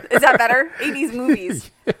 Is that better? 80s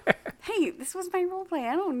movies. Hey, this was my role play.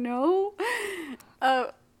 I don't know.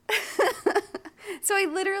 So I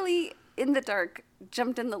literally, in the dark,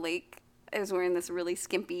 jumped in the lake. I was wearing this really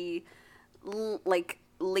skimpy, like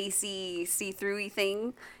lacy, see-through-y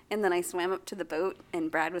thing. And then I swam up to the boat,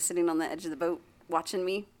 and Brad was sitting on the edge of the boat watching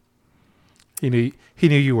me. He knew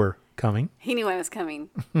you were coming. He knew I was coming.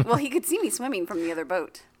 Well, he could see me swimming from the other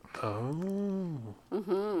boat. Oh.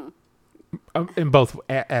 In both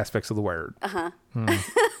aspects of the word.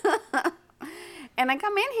 And I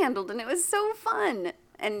got manhandled, and it was so fun.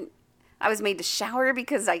 And I was made to shower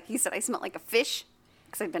because he said I smelled like a fish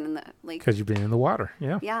because I'd been in the lake. Because you've been in the water.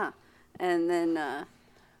 Yeah. Yeah. And then,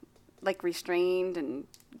 like, restrained and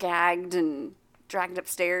gagged and dragged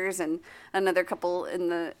upstairs. And another couple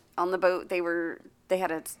on the boat, they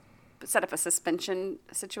had a set up a suspension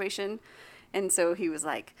situation. And so he was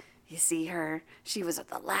like, you see her? She was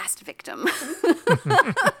the last victim.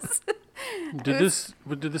 Did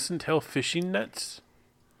this entail fishing nets?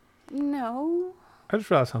 No. I just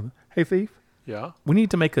realized something. Hey, Thief. Yeah. We need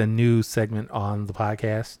to make a new segment on the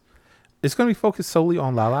podcast. It's going to be focused solely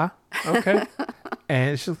on Lala. Okay.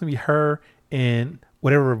 And it's just going to be her in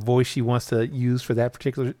whatever voice she wants to use for that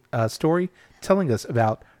particular story, telling us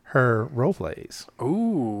about her role plays.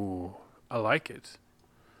 Ooh, I like it.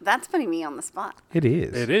 That's putting me on the spot. It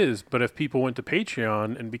is. It is, but if people went to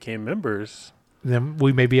Patreon and became members, Then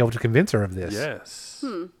we may be able to convince her of this. yes.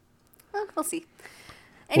 Well, we'll see.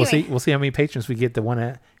 Anyway, We'll see how many patrons we get that want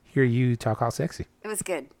to hear you talk all sexy. it was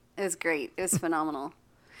good. It was great. It was phenomenal.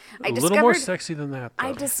 A little more sexy than that,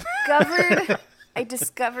 though. I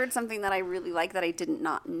discovered something that I really like that I did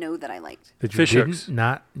not know that I liked. That you Fish did hooks.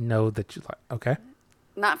 not know that you like. Okay.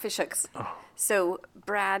 Not fish hooks. So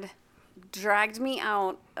Brad dragged me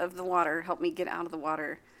out of the water, helped me get out of the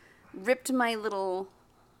water, ripped my little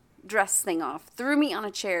dress thing off, threw me on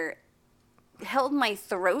a chair, held my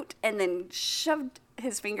throat, and then shoved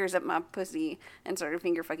his fingers up my pussy and started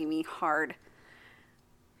finger fucking me hard.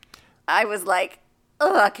 I was like,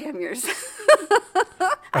 ugh, come yours.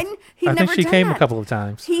 I think she came a couple of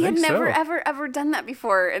times. He had think never, so. ever done that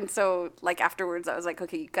before. And so, like, afterwards, I was like,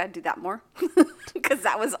 okay, you got to do that more. Because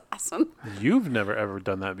that was awesome. You've never ever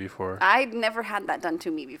done that before, I'd never had that done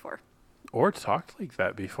to me before. or talked like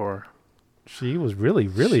that before. She was really,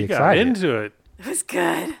 really She got excited. into it. It was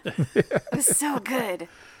good. It was so good.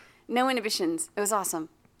 No inhibitions. It was awesome.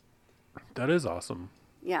 That is awesome.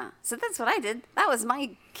 Yeah. So that's what I did. That was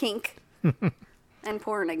my kink. And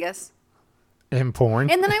porn, I guess. And porn.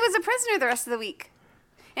 And then I was a prisoner the rest of the week.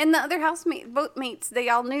 And the other boatmates, they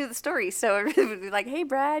all knew the story. So everybody would be like, hey,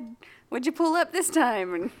 Brad, what'd you pull up this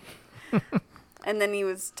time? And then he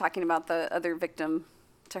was talking about the other victim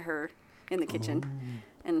to her in the kitchen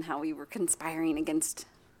and how we were conspiring against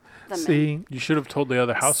the men. You should have told the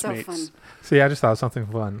other So housemates. fun. See, I just thought of something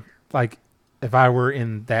fun. Like, if I were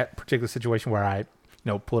in that particular situation where I,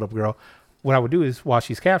 pulled up a girl, what I would do is, while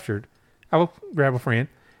she's captured, I would grab a friend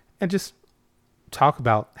and just talk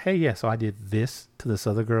about, hey, yeah, so I did this to this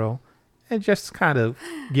other girl, and just kind of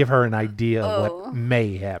give her an idea of what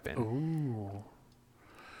may happen.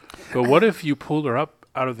 But what if you pulled her up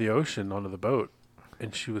out of the ocean onto the boat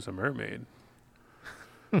and she was a mermaid?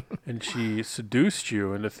 And she seduced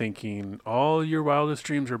you into thinking all your wildest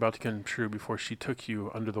dreams were about to come true before she took you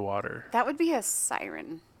under the water. That would be a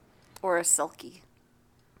siren or a sulky.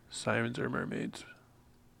 Sirens are mermaids.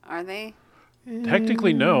 Are they?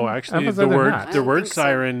 Technically, no. Actually, I thought they're not. I the don't word think so.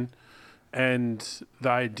 siren and the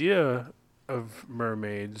idea of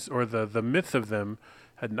mermaids or the myth of them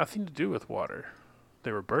had nothing to do with water.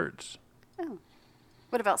 They were birds. Oh.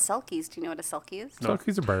 What about sulkies? Do you know what a sulky is? So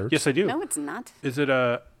he's a bird. Yes, I do. No, it's not. Is it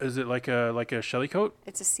like a shelly coat?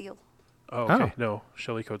 It's a seal. Oh, okay. Oh. No,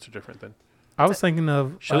 shelly coats are different then. I was thinking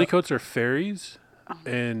of Shelly coats are fairies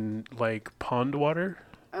in like pond water.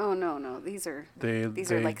 Oh, no. These are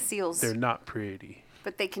These are like seals. They're not pretty.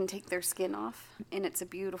 But they can take their skin off, and it's a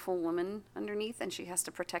beautiful woman underneath, and she has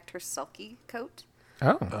to protect her sulky coat.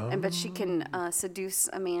 Oh. But she can seduce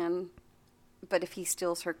a man, but if he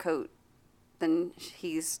steals her coat, then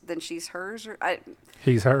she's hers, or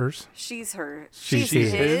He's hers. she's her. She's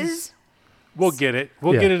She's his. his. We'll get it.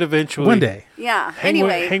 We'll Yeah. get it eventually. One day. Yeah. Hang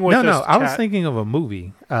Anyway, with, hang with No, us, I was chat. thinking of a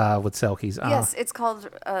movie with Selkies. yes, it's called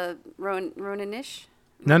Roninish,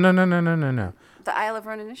 No. the Isle of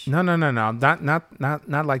Roninish. No.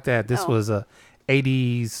 Not like that. This Oh. was a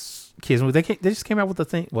 80s kids movie. They just came out with the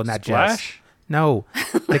thing. Well, not just. Splash? No.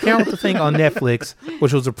 They came out with the thing on Netflix,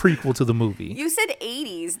 which was a prequel to the movie. You said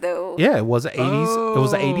 80s though. Yeah, it was an 80s. It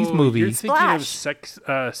was an 80s movie. You're thinking of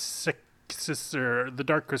Splash. Sister, the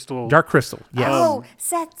Dark Crystal. Dark Crystal. Yes. Oh,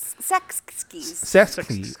 sex skis.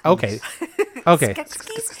 Sexy. Okay. Okay.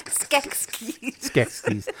 Skekskis.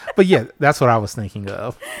 Skekskis. But yeah, that's what I was thinking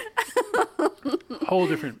of. Whole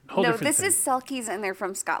different No, different this thing. is Selkies, and they're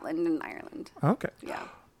from Scotland and Ireland. Okay. Yeah.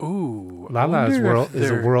 Ooh. I Lala is wonder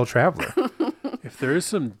a if world traveler. If there is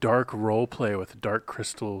some dark role play with dark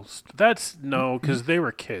crystals, that's no, because they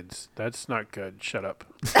were kids. That's not good. Shut up.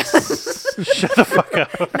 Shut the fuck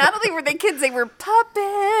up. Not only were they kids, they were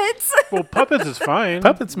puppets. Well, puppets is fine.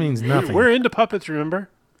 Puppets means nothing. We're into puppets, remember?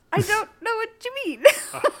 I don't know what you mean.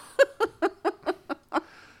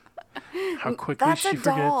 How quickly That's she a forgets.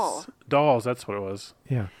 doll. Dolls, that's what it was.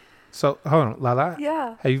 Yeah. So hold on, Lala.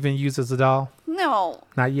 Yeah. Have you been used as a doll? No.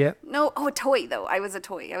 Not yet. No. Oh, a toy, though. I was a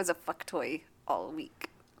toy. I was a fuck toy all week.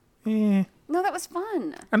 Eh. No, that was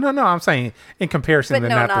fun. No. I'm saying in comparison, But they're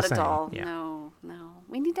no, not not the a same. doll. Yeah. No.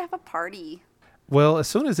 We need to have a party. Well, as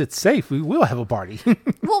soon as it's safe, we will have a party.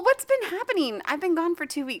 Well, what's been happening? I've been gone for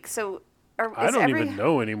 2 weeks, so... I don't even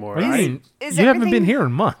know anymore. What do you mean? is You haven't been everything- here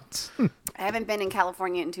in months. I haven't been in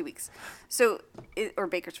California in 2 weeks. So, or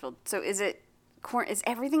Bakersfield. So is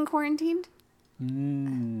everything quarantined?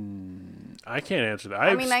 I can't answer that.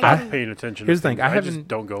 I've mean, I stopped can- paying attention. Here's to the thing, things. I just haven't-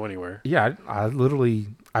 don't go anywhere. Yeah, I literally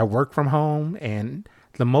work from home, and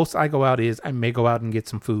the most I go out is I may go out and get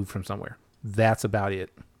some food from somewhere. That's about it.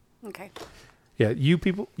 Okay. Yeah, you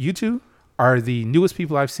two are the newest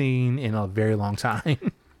people I've seen in a very long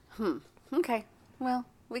time. Okay. Well,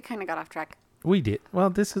 we kind of got off track. We did. Well,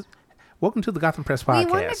 this is welcome to the Gotham Press podcast.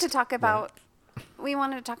 We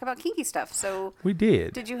wanted to talk about kinky stuff. So, We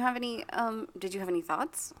did. did you have any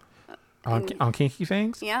thoughts? On kinky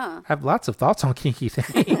things? Yeah. I have lots of thoughts on kinky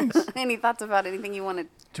things. Any thoughts about anything you want to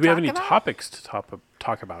Do we have any about? topics to talk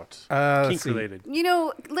about? Let's Kink see. related. You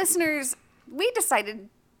know, listeners, we decided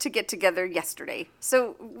to get together yesterday.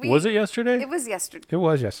 So Was it yesterday? It was yesterday. It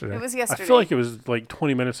was yesterday. It was I yesterday. feel like it was like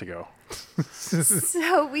 20 minutes ago.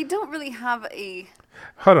 So we don't really have a.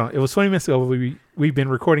 Hold on. It was 20 minutes ago. We've been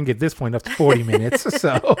recording at this point up to 40 minutes.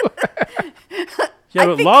 So Yeah,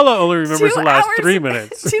 but think Lala only remembers 2 the last hours- 3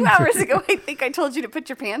 minutes. 2 hours ago, I think I told you to put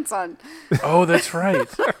your pants on. Oh, that's right.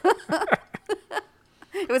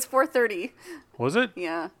 It was 4:30. Was it?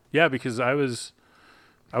 Yeah. Yeah, because I was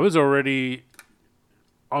already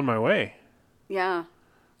on my way. Yeah.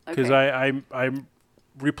 Because Okay. I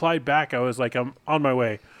replied back. I was like, I'm on my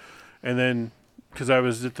way, and then because I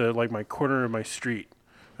was at the my corner of my street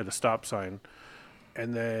at the stop sign,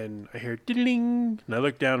 and then I hear ding, and I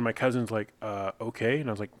look down, and my cousin's like, okay, and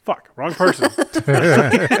I was like, fuck, wrong person.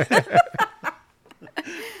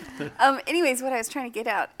 Anyways, what I was trying to get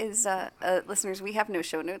at is, listeners, we have no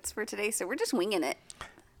show notes for today, so we're just winging it.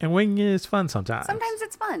 and winging is fun sometimes. Sometimes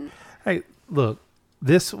it's fun. Hey, look,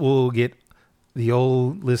 this will get the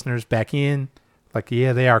old listeners back in. Like,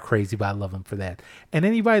 yeah, they are crazy, but I love them for that. And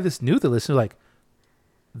anybody that's new to listen, like,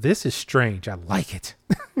 this is strange. I like it.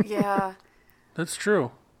 Yeah. That's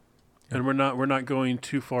true, and we're not going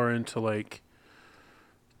too far into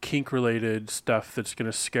kink related stuff that's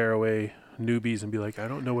gonna scare away newbies and be like, I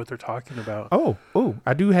don't know what they're talking about. Oh,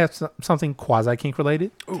 I do have something quasi kink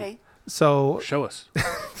related. Okay. So Show us.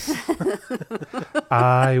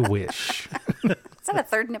 I wish. Is that a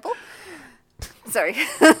third nipple? Sorry.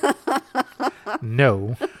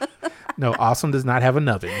 No, Awesome does not have a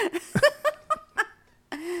nubbin.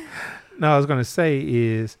 No, I was going to say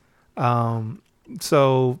is,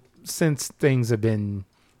 so since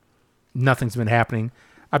nothing's been happening,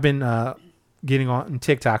 I've been getting on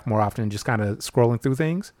TikTok more often, just kind of scrolling through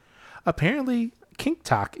things. Apparently, kink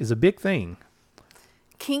talk is a big thing.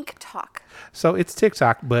 Kink talk. So it's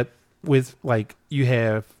TikTok, but with you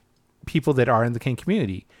have people that are in the kink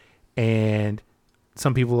community, and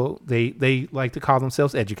some people they like to call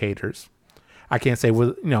themselves educators. I can't say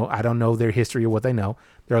I don't know their history or what they know.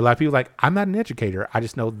 There are a lot of people like, I'm not an educator. I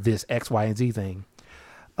just know this X, Y, and Z thing.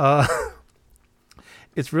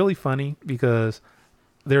 It's really funny because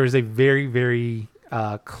there is a very, very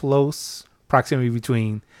close proximity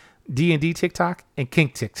between D&D TikTok and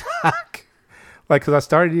kink TikTok. Because I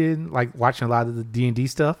started in watching a lot of the D&D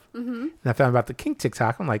stuff, and I found about the kink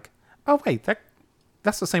TikTok. I'm like, oh wait,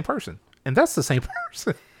 that's the same person, and that's the same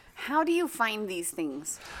person. How do you find these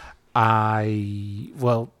things?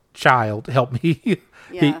 Child helped me.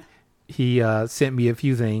 Yeah. He sent me a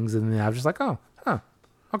few things, and then I was just like, oh, huh,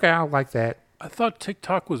 okay, I like that. I thought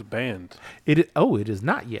TikTok was banned. It is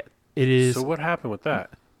not yet. It is. So what happened with that?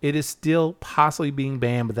 It is still possibly being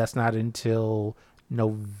banned, but that's not until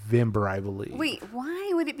November, I believe. Wait,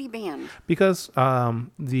 why would it be banned? Because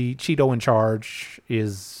the Cheeto in charge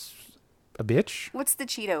is a bitch. What's the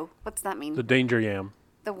Cheeto? What's that mean? The Danger Yam,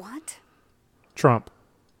 The what? Trump.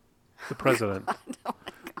 the president.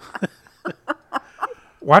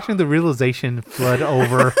 Watching the realization flood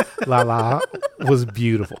over Lala was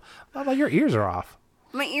beautiful. Lala, your ears are off.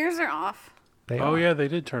 My ears are off. They Oh are. yeah, they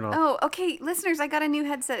did turn off. Oh, okay. Listeners, I got a new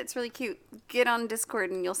headset. It's really cute. Get on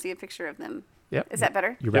Discord and you'll see a picture of them. Yep. Is that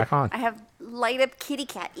better? You're back on. I have light up kitty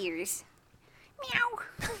cat ears.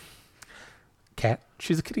 Meow. Cat.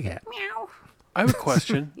 She's a kitty cat. Meow. I have a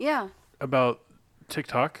question Yeah. about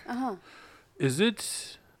TikTok. Uh-huh. Is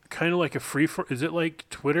it kind of like a is it like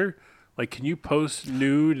Twitter? Like, can you post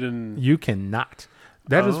nude and You cannot.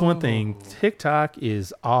 That is one thing. Oh. TikTok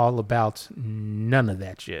is all about none of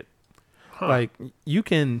that shit. Like, you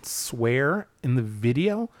can swear in the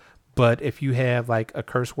video, but if you have like a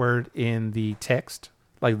curse word in the text,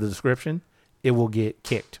 like the description, it will get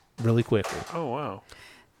kicked really quickly. Oh wow.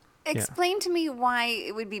 Explain to me why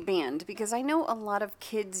it would be banned, because I know a lot of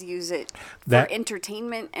kids use it That- for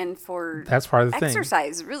entertainment and for That's part of the thing.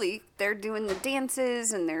 exercise. Really, they're doing the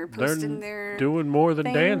dances and they're posting They're their. doing more than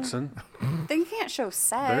thing. dancing. They can't show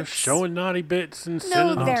sex. They're showing naughty bits and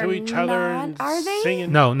sending them they're to each other not. and Are they?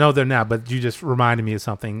 singing. No, they're not. But you just reminded me of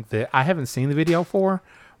something that I haven't seen the video for,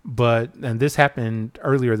 and this happened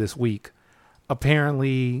earlier this week.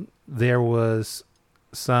 Apparently, there was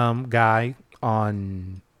some guy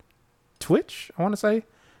on Twitch, I want to say,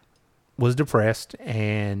 was depressed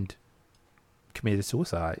and committed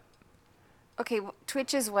suicide. Okay,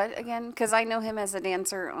 Twitch is what again? Because I know him as a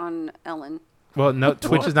dancer on Ellen. Well, no,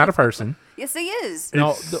 Twitch is not a person. Yes, he is.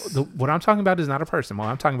 No, what I'm talking about is not a person. What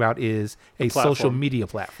I'm talking about is a social platform. media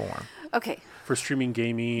platform. Okay, For streaming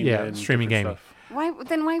gaming. Yeah, and streaming different gaming.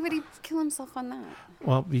 stuff. why would he kill himself on that?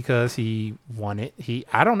 Well, because he wanted,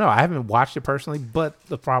 I don't know. I haven't watched it personally, but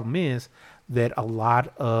the problem is that a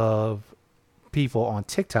lot of people on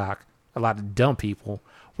TikTok, a lot of dumb people,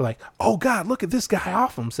 were like, oh God, look at this guy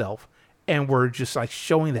off himself. And we're just like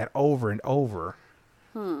showing that over and over.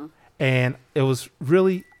 And it was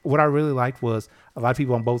really, what I really liked was a lot of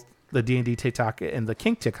people on both the D&D TikTok and the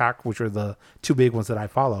Kink TikTok, which are the two big ones that I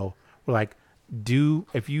follow, were like,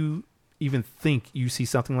 if you even think you see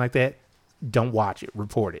something like that, don't watch it,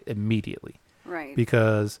 report it immediately. Right.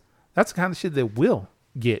 Because that's the kind of shit that will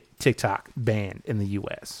get TikTok banned in the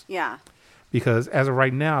US. Yeah. Because as of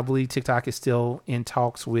right now, I believe TikTok is still in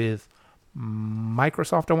talks with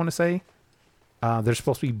Microsoft, I want to say. They're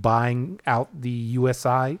supposed to be buying out the US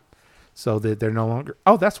side so that they're no longer...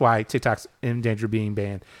 Oh, that's why TikTok's in danger of being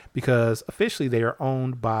banned. Because officially they are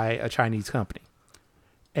owned by a Chinese company.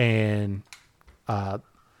 And the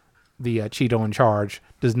Cheeto in charge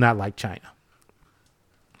does not like China.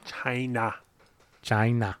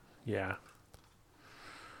 China. Yeah.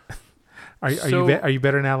 Are So- you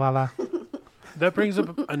better now, Lala? That brings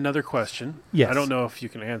up another question. Yes. I don't know if you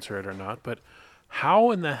can answer it or not, but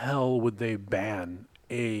how in the hell would they ban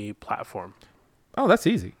a platform? Oh, that's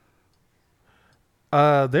easy.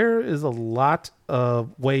 There is a lot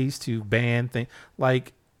of ways to ban things.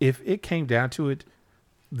 Like, if it came down to it,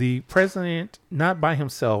 the president, not by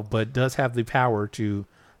himself, but does have the power to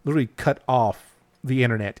literally cut off the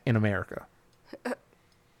internet in America.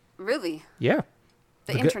 Really? Yeah.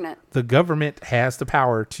 The go- internet. The government has the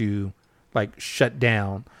power to, like, shut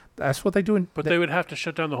down. That's what they do. But they would have to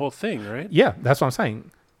shut down the whole thing, right? Yeah, that's what I'm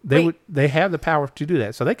saying. Wait. They have the power to do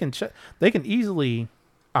that. So they can easily,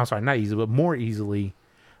 I'm sorry, not easily, but more easily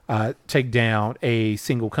take down a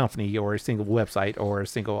single company or a single website or a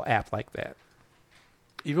single app like that.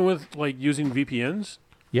 Even with like using VPNs?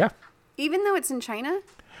 Yeah. Even though it's in China?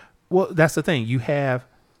 Well, that's the thing. You have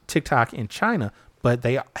TikTok in China, but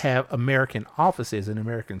they have American offices and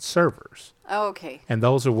American servers. Oh, okay. And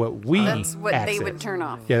those are what we That's what access. they would turn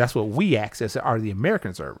off. Yeah, that's what we access are the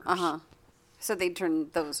American servers. Uh-huh. So they'd turn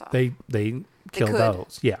those off. They kill could.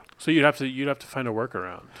 those. Yeah. So you'd have to find a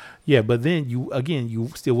workaround. Yeah, but then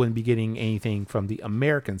you still wouldn't be getting anything from the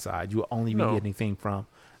American side. You would only be No. getting anything from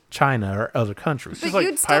China or other countries. but is like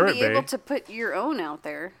you'd still Pirate be able Bay. to put your own out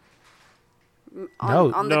there.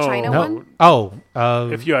 No. On the No. China No. one? Oh,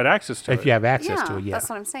 If you had access to it. if you have access Yeah, to it, yeah. that's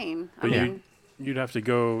what I'm saying. I But mean, you'd have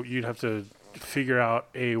to figure out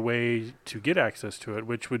a way to get access to it,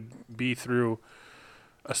 which would be through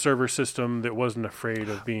a server system that wasn't afraid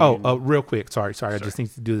of being. Oh, real quick. Sorry. I just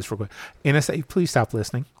need to do this real quick. NSA, please stop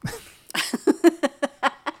listening.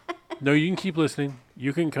 No, you can keep listening.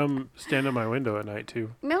 You can come stand on my window at night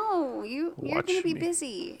too. no, you're Watch going to be me.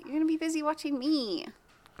 busy. You're going to be busy watching me.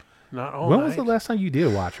 Not all When night. was the last time you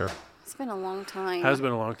did watch her? It's been a long time. Has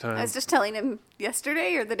been a long time. I was just telling him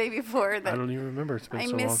yesterday or the day before I that don't even remember. It's been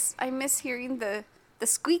so long. I miss hearing the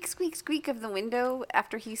squeak squeak squeak of the window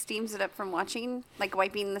after he steams it up from watching, like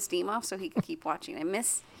wiping the steam off so he could keep watching. I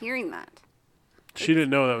miss hearing that. She didn't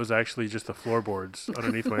know that was actually just the floorboards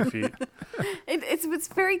underneath my feet. It's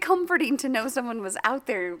very comforting to know someone was out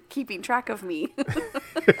there keeping track of me.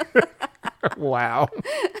 Wow.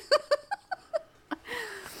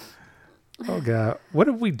 Oh God, what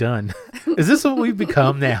have we done? Is this what we've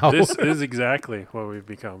become now? This is exactly what we've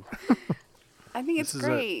become. I think it's This is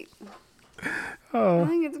great. I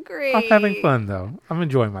think it's great. I'm having fun though. I'm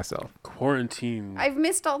enjoying myself. Quarantine. I've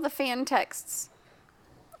missed all the fan texts.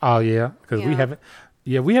 Oh yeah, because we Yeah. haven't.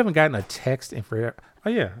 Yeah, we haven't gotten a text in forever. Oh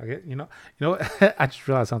yeah, you know what? I just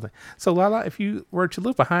realized something. So Lala, if you were to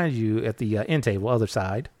look behind you at the end table, other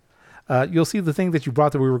side, you'll see the thing that you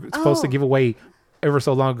brought that we were supposed to Oh. give away ever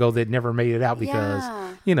so long ago that never made it out because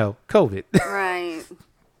Yeah. COVID. Right.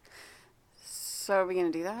 So are we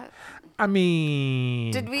gonna do that? I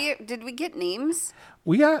mean, Did we get names?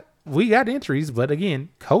 we got entries, but again,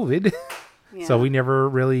 COVID. Yeah. So we never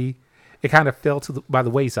really. It kind of fell by the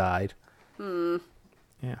wayside.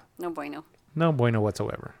 Yeah, No bueno. no bueno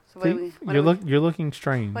whatsoever. So what do See? we- what do we- You're looking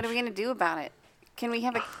strange. What are we gonna do about it? Can we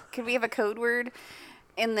have a code word?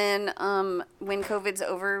 And then when COVID's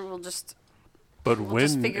over, we'll just But just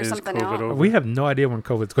when figure is something COVID out. over? We have no idea when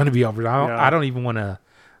COVID's going to be over. Yeah. I don't even want to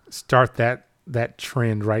start that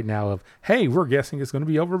trend right now of, hey, we're guessing it's going to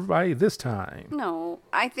be over by this time. no.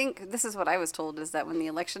 I think this is what I was told is that when the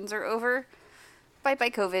elections are over, bye bye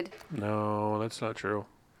COVID. No, that's not true.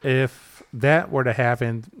 If that were to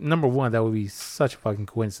happen, number one, that would be such a fucking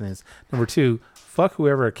coincidence. Number two, fuck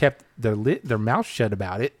whoever kept their mouth shut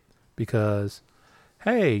about it because,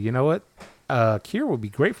 hey, you know what? Cure would be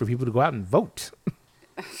great for people to go out and vote.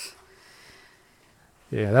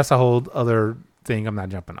 Yeah, that's a whole other thing I'm not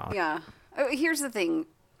jumping on. Yeah. Oh, here's the thing.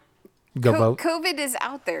 Go vote. COVID is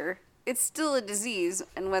out there. It's still a disease,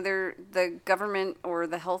 and whether the government or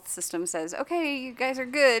the health system says, "Okay, you guys are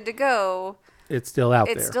good to go," It's still out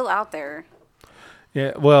it's there. still out there.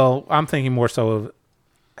 Yeah, well, I'm thinking more so of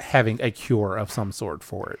having a cure of some sort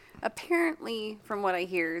for it. Apparently, from what I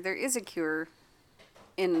hear, there is a cure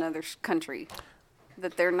in another country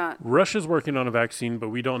that they're not. Russia's working on a vaccine, but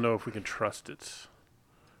we don't know if we can trust it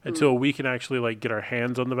until we can actually like get our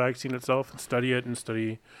hands on the vaccine itself and study it and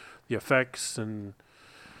study the effects. And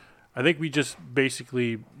I think we just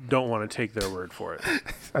basically don't want to take their word for it.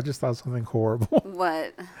 I just thought something horrible.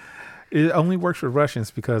 What? It only works with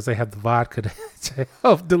Russians because they have the vodka to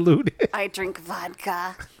help dilute it. I drink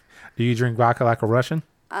vodka. Do you drink vodka like a Russian?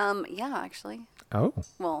 Yeah, actually. Oh,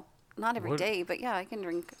 Well, not every day, What? but yeah, I can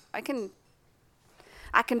drink. I can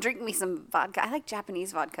drink me some vodka. I like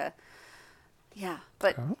Japanese vodka. Yeah,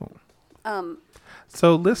 but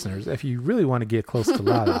so listeners, if you really want to get close to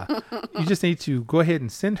Lala, you just need to go ahead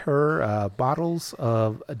and send her bottles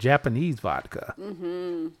of Japanese vodka.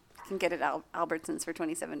 you can get it at Albertsons for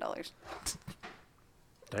 $27.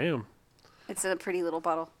 Damn, It's a pretty little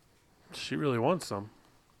bottle. she really wants some.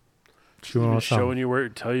 Chewing on Even something.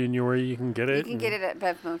 telling you where you can get it. You can get it at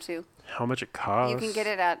Bevmo too. How much it costs. You can get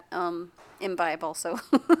it at Imbibe also.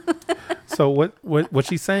 So what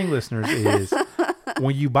she's saying, listeners, is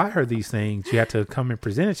when you buy her these things, you have to come and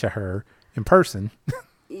present it to her in person.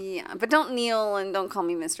 Yeah, but don't kneel and don't call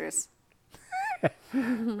me mistress.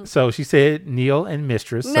 So she said Neil and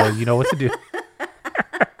Mistress, so you know what to do.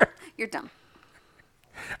 You're dumb.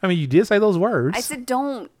 I mean, you did say those words. I said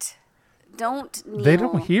don't kneel. They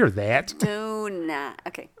don't hear that. Do not.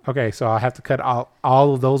 Okay, Okay, so I'll have to cut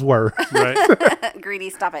all of those words. right. Greedy,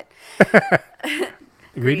 stop it. Greedy?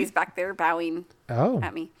 Greedy's back there bowing Oh.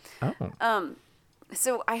 at me. Oh.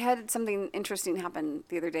 So I had something interesting happen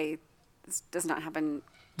the other day. This does not happen.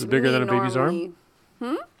 Is it to bigger me than a baby's arm?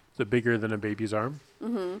 normally. Is it bigger than a baby's arm?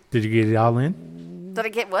 Did you get it all in? Did I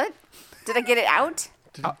get what? Did I get it out?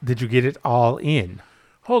 Did you get it all in?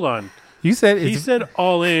 Hold on. You said He it's, said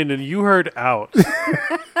all in, and you heard out.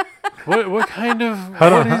 What kind of? hold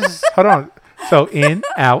what on, is- hold on. So in,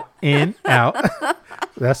 out.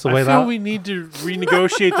 That's the way I feel that. we need to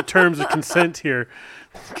renegotiate the terms of consent here,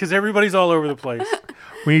 because everybody's all over the place.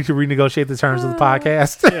 We need to renegotiate the terms of the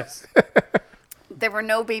podcast. Yes. There were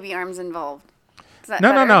no baby arms involved. Is that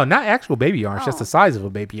No, better? not actual baby arms, just Oh. the size of a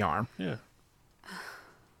baby arm. Yeah.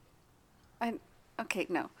 Okay,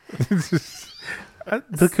 no.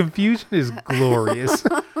 The confusion is glorious.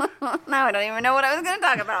 Now I don't even know what I was going to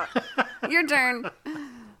talk about. Your turn.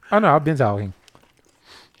 Oh no, I've been talking.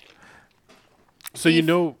 So you Beef.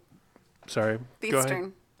 know, sorry. Beef's Go ahead.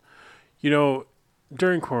 turn. You know,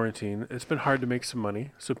 during quarantine, it's been hard to make some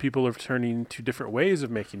money. So people are turning to different ways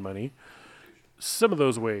of making money. Some of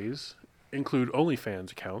those ways include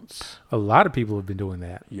OnlyFans accounts. A lot of people have been doing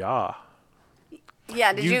that. Yeah.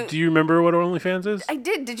 Yeah, did you? Do you remember what OnlyFans is? I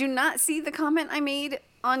did. Did you not see the comment I made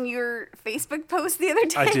on your Facebook post the other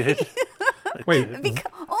day? I did. Wait, Only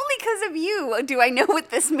because of you do I know what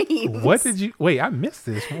this means. what did you? Wait, I missed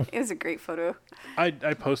this one. It was a great photo. I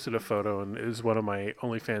posted a photo, and it was one of my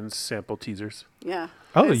OnlyFans sample teasers. Yeah.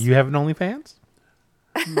 Oh, It's- you have an OnlyFans?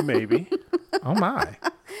 Maybe. Oh my.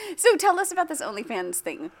 So tell us about this OnlyFans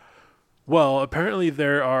thing. Well, apparently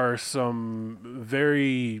there are some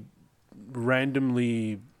very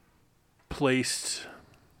randomly placed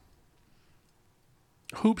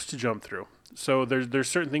hoops to jump through. So there's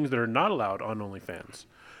certain things that are not allowed on OnlyFans,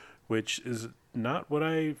 which is not what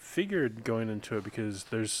I figured going into it because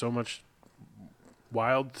there's so much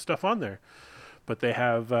wild stuff on there. But they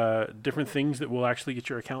have different things that will actually get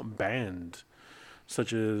your account banned,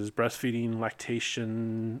 such as breastfeeding,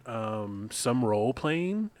 lactation, some role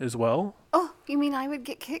playing as well. Oh, you mean I would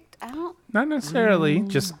get kicked out? Not necessarily.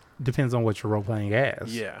 Just depends on what you're role playing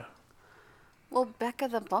as. Yeah. Well, Becca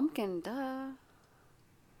the Bumpkin, duh.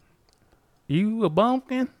 You a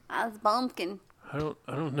bumpkin? I was Bumpkin. I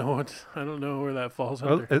don't know where that falls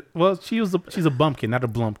under. Well, she's a bumpkin, not a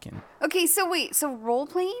blumpkin. Okay, so wait, so role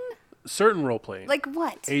playing? Certain role playing. Like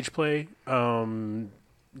what? Age play,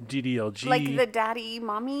 DDLG. Like the daddy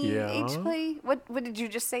mommy Yeah. age play? What did you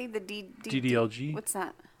just say? The DDLG. What's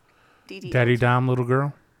that? DDLG. Daddy Dom, little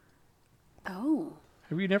girl. Oh.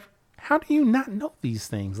 Have you never? How do you not know these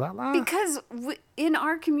things, Lala? Because in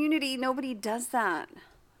our community, nobody does that.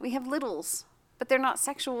 We have littles, but they're not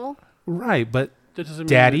sexual. Right, but That doesn't mean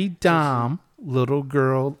Daddy that- Dom, little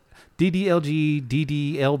girl, DDLG,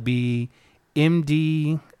 DDLB,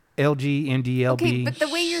 MDLG, MDLB. Okay, but the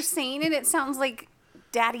way you're saying it, it sounds like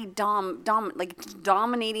Daddy Dom, like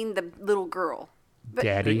dominating the little girl. But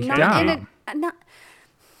Daddy not Dom. in a, not,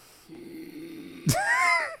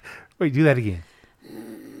 Wait, do that again.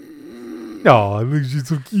 Oh, look, she's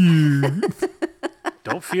so cute.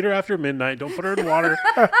 Don't feed her after midnight. Don't put her in water.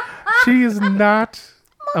 She is not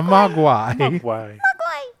a mogwai. Why?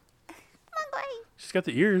 She's got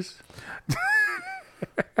the ears.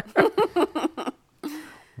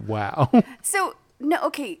 Wow. So no,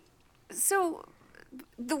 okay. So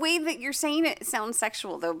the way that you're saying it sounds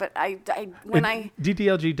sexual, though. But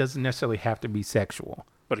DDLG doesn't necessarily have to be sexual.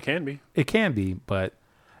 But it can be. It can be, but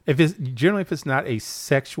if it's not a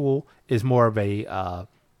sexual, it's more of a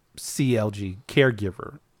CLG,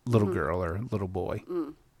 caregiver, little girl or little boy.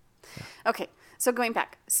 okay. So going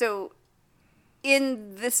back, so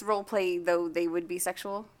in this role play, though, they would be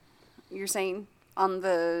sexual. You're saying on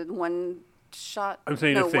the one shot. I'm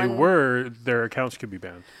saying No, if they one- were, their accounts could be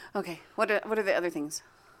banned. Okay. What are the other things?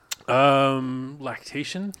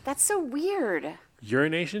 Lactation, That's so weird.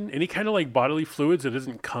 urination, any kind of like bodily fluids that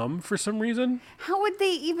doesn't come for some reason. How would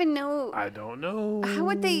they even know? I don't know. How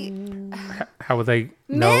would they? How would they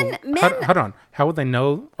know? Men- Hold on. How would they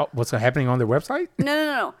know what's happening on their website?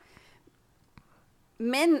 No.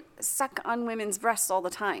 Men suck on women's breasts all the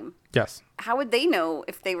time. Yes. How would they know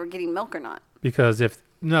if they were getting milk or not? Because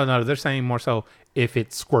no, they're saying more so if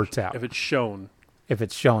it squirts out, If it's shown. if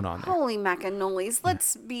it's shown on there. Holy macanoles,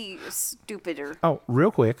 let's be stupider. Oh, real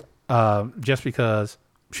quick, just because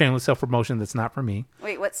shameless self-promotion that's not for me.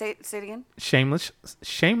 Wait, what? Say it again. Shameless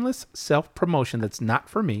self-promotion that's not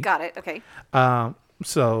for me. Got it. Okay.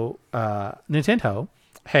 So Nintendo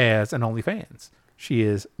has an OnlyFans. She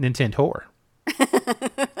is Nintendo. HORE.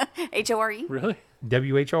 Really?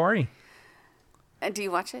 WHORE. Do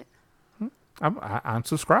you watch it? I'm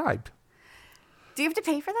subscribed. Do you have to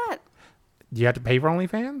pay for that? Do you have to pay for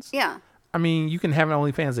OnlyFans? Yeah. I mean, you can have an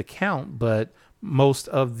OnlyFans account, but most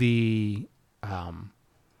of the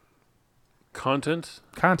Content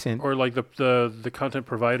content or like the content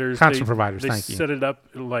providers. Content providers, They thank you. set it up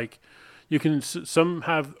like you can. Some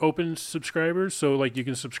have open subscribers, so like you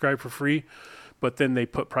can subscribe for free, but then they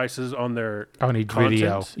put prices on their on each content.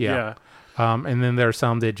 video. Yeah. And then there are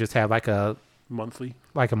some that just have like a Monthly.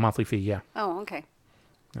 monthly fee. Yeah. Oh, okay.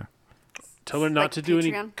 Tell her not Like to do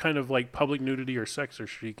any Patreon? kind of like public nudity or sex, or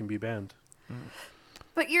she can be banned.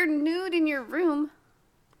 But you're nude in your room.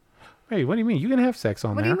 Hey, what do you mean? You can have sex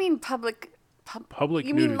on What there. do you mean public? Public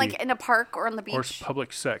You nudity mean like in a park or on the beach? or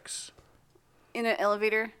public sex, In an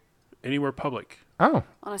elevator? anywhere public. Oh,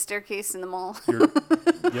 On a staircase in the mall?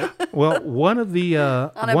 Yeah. well, one of the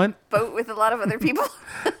on a one. boat with a lot of other people?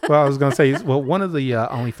 Well, I was gonna say, well, one of the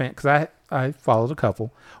OnlyFans, because I followed a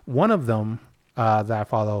couple. One of them that I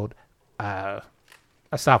followed, I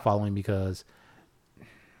stopped following because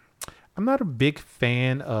I'm not a big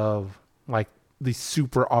fan of like the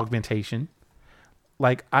super augmentation.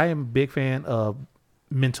 Like I am a big fan of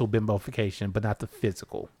mental bimbofication, but not the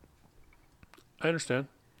physical. I understand.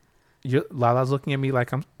 Lala's looking at me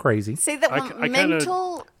like I'm crazy. Say that I one. kinda-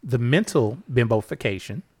 Mental. The mental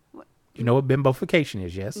bimbofication. You know what bimbofication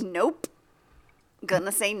is, yes? Nope.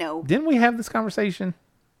 Gonna say no. Didn't we have this conversation?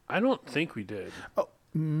 I don't think we did.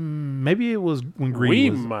 Maybe it was when Greed We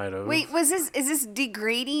was. might have. Wait, is this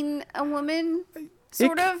degrading a woman?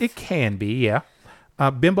 Sort of? It can be, yeah.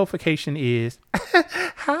 Bimbofication is,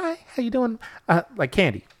 hi, how you doing? Like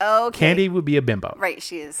Candy. Okay. Candy would be a bimbo. Right,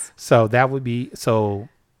 she is. So that would be,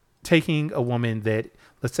 taking a woman that,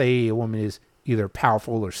 let's say a woman is either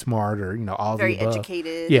powerful or smart or, all Very the above.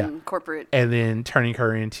 educated Yeah. and corporate. And then turning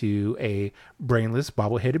her into a brainless,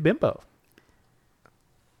 bobble-headed bimbo.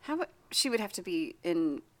 She would have to be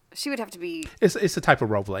in. She would have to be. It's a type of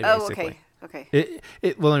role play, Oh, basically. okay.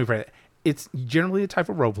 Well, let me phrase it. It's generally a type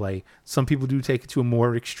of role play. Some people do take it to a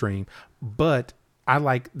more extreme, but I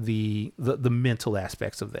like the mental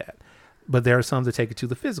aspects of that. But there are some that take it to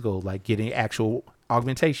the physical, like getting actual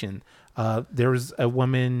augmentation. There was a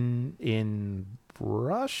woman in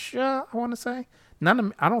Russia, I want to say. I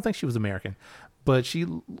don't think she was American, but she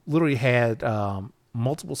literally had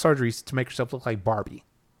multiple surgeries to make herself look like Barbie.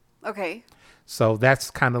 Okay. So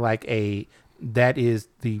that's kind of like that is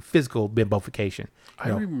the physical bimbofication. I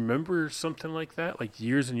remember something like that, like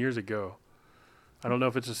years and years ago. I don't know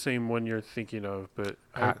if it's the same one you're thinking of, but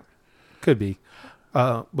Could be.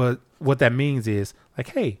 But what that means is like,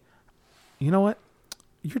 hey, you know what?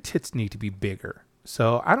 Your tits need to be bigger.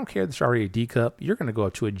 So I don't care that you're already a D cup. You're going to go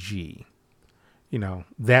up to a G.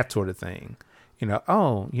 That sort of thing.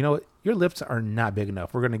 Oh, you know what? Your lips are not big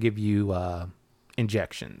enough. We're going to give you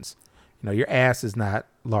injections. Your ass is not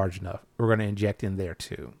large enough. We're going to inject in there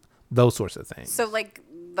too. Those sorts of things. So, like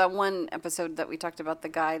the one episode that we talked about, the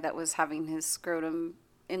guy that was having his scrotum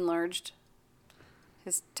enlarged,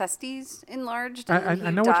 his testes enlarged, and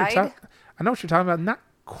I know what I know what you're talking about. Not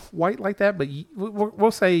quite like that, but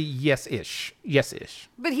we'll say yes-ish. Yes-ish.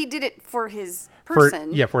 But he did it for his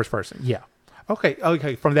person. For his person. Yeah.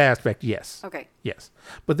 Okay. From that aspect, yes. Okay. Yes.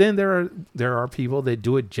 But then there are people that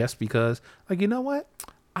do it just because, like, you know what?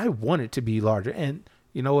 I want it to be larger. And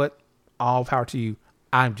you know what? All power to you.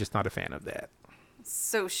 I'm just not a fan of that.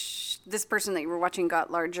 So this person that you were watching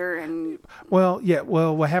got larger and... Well, yeah.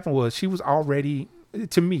 Well, what happened was she was already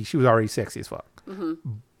sexy as fuck. Mm-hmm.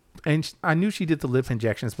 And I knew she did the lip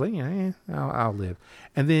injections, but I'll live.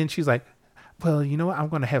 And then she's like, well, you know what? I'm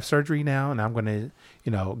going to have surgery now, and I'm going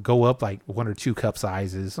to, go up like 1 or 2 cup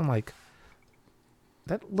sizes. I'm like,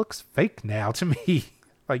 that looks fake now to me.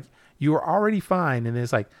 Like, you were already fine, and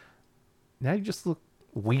it's like, now you just look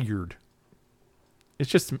weird. It's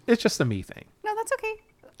just a me thing. No, that's okay.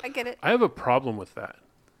 I get it. I have a problem with that.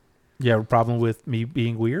 You have a problem with me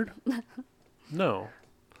being weird? No,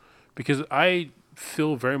 because I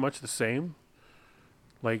feel very much the same.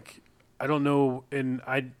 Like, I don't know, and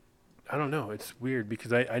I don't know. It's weird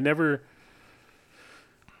because I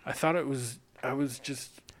thought I was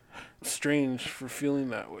just strange for feeling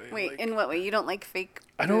that way. Wait, like, in what way? You don't like fake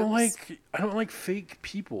boobs? I don't like fake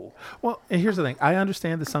people. Well, and here's the thing. I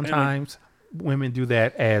understand that sometimes women do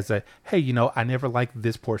that as a, hey, I never liked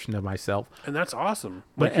this portion of myself. And that's awesome.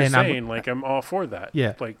 But- Like you're and I'm- saying, like I'm all for that.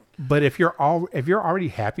 Yeah. Like, But if you're already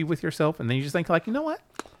happy with yourself, and then you just think like, you know what,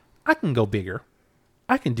 I can go bigger.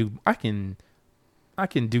 I can do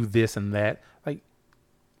this and that. Like,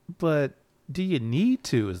 but do you need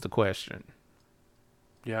to? Is the question.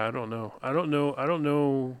 yeah, I don't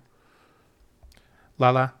know.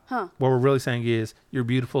 Lala. Huh. What we're really saying is you're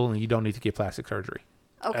beautiful and you don't need to get plastic surgery.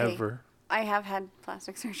 Okay. Ever. I have had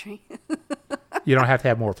plastic surgery. You don't have to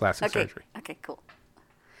have more plastic Okay. surgery. Okay, cool.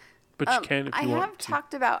 But you can if I you want have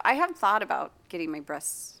I have thought about getting my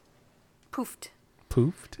breasts poofed.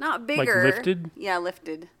 Poofed. Not bigger. lifted? Yeah,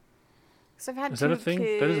 lifted. So I've had Is two that a thing?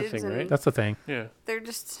 That is a kids, thing, and right? That's the thing. Yeah. they're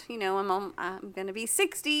just, I'm going to be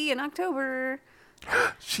 60 in October.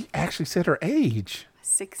 She actually said her age.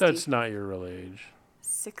 60. That's not your real age.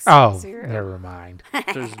 60. Oh, never mind.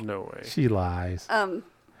 There's no way. She lies.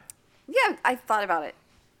 Yeah, I thought about it.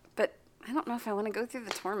 But I don't know if I want to go through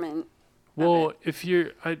the torment. Well, if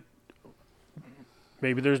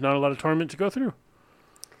maybe there's not a lot of torment to go through.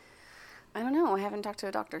 I don't know. I haven't talked to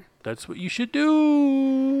a doctor. That's what you should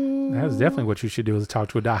do. That's definitely what you should do is talk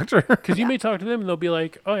to a doctor. Because you may talk to them and they'll be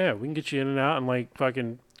like, oh yeah, we can get you in and out in like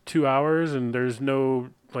fucking 2 hours and there's no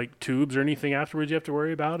like tubes or anything afterwards you have to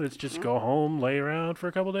worry about. It's just go home, lay around for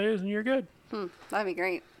a couple days and you're good. That'd be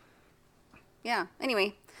great. Yeah.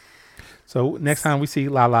 Anyway. So next time we see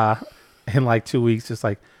Lala in like 2 weeks, just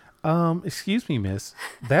like, excuse me, miss,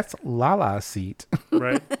 that's Lala's seat.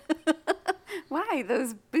 Right? Why?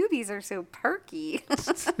 Those boobies are so perky.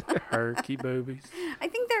 Herky boobies. I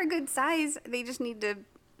think they're a good size. They just need to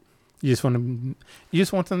You just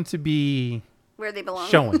want them to be where they belong.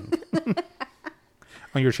 showing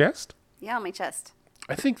on your chest. Yeah, on my chest.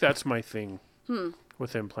 I think that's my thing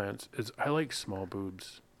with implants is I like small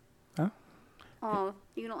boobs. Oh,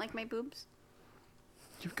 you don't like my boobs?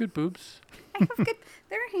 You have good boobs. I have good.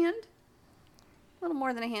 They're a hand. A little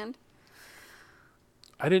more than a hand.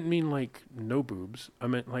 I didn't mean like no boobs. I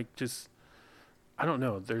meant like just, I don't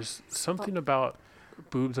know. There's something about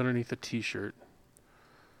boobs underneath a t-shirt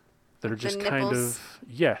that are just kind nipples? of,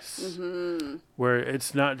 yes. Where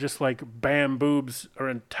it's not just like bam, boobs are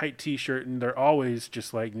in tight t-shirt and they're always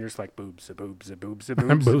just like, and you're just like boobs, boobs, boobs,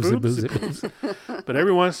 boobs, Boobs, boobs, boobs, boobs. But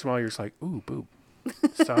every once in a while you're just like, ooh, boob.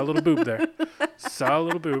 Saw a little boob there. Saw a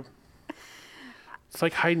little boob. It's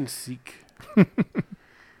like hide and seek.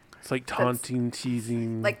 It's like taunting,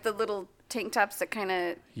 teasing. Like the little tank tops that kind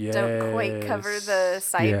of don't quite cover the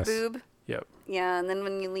side Yes. boob. Yep. Yeah, and then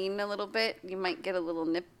when you lean a little bit, you might get a little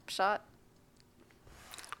nip shot.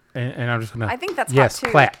 And I'm just gonna. I think that's yes, hot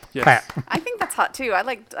too. clap, Yes. clap. I think that's hot too. I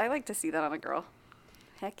like to see that on a girl.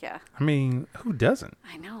 Heck yeah. I mean, who doesn't?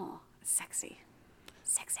 I know. It's sexy.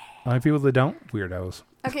 Sexy. Only people that don't, weirdos.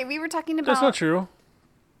 Okay, we were talking about That's not true.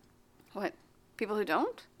 what? People who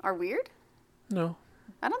don't are weird? No.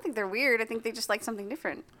 I don't think they're weird. I think they just like something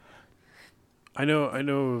different. I know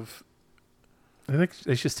of. I think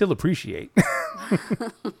they should still appreciate.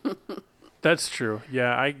 That's true.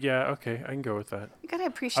 Yeah, okay, I can go with that. You gotta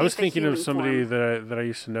appreciate. I was the thinking of human somebody form. that I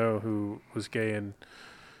used to know who was gay, and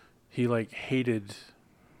he like hated,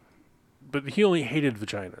 but he only hated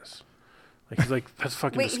vaginas. Like he's like, that's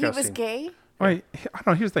fucking Wait, disgusting. he was gay? Wait, I don't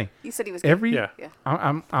know. Here's the thing. You said he was gay. Every Yeah. Yeah.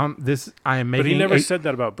 I'm this. I am making. But he never a- said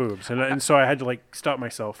that about boobs, and so I had to like stop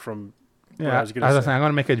myself from what Yeah, I was gonna say. I'm going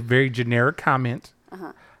to make a very generic comment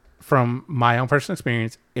from my own personal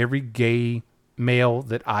experience. Every gay male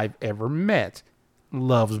that I've ever met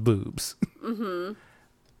loves boobs. Mm-hmm.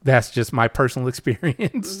 That's just my personal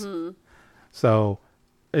experience. Mm-hmm. So,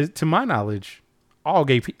 to my knowledge, all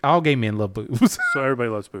gay men love boobs. So everybody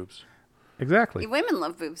loves boobs. Exactly. Women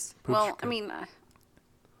love boobs. Boobs Well, are I good. mean,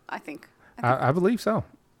 I think I believe so.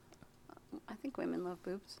 women love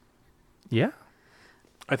boobs. Yeah.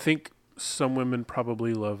 I think some women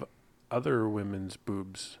probably love other women's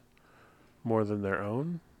boobs more than their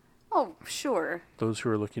own. Oh, sure. Those who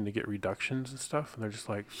are looking to get reductions and stuff, and they're just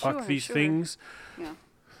like, fuck Sure, these sure. things. Yeah.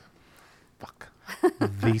 Fuck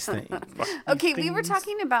these things. Okay, we were things.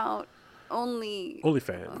 talking about only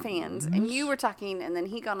OnlyFans. fans, and you were talking, and then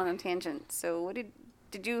he got on a tangent. So, what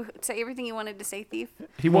did you say everything you wanted to say, Thief?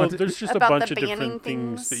 He Well, wanted. there's just a About bunch the of different banning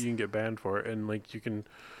things that things? you can get banned for, and like you can.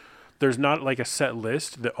 There's not like a set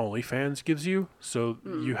list that OnlyFans gives you, so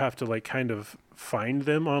you have to like kind of find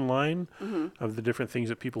them online of the different things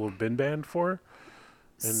that people have been banned for,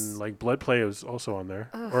 and like blood play is also on there,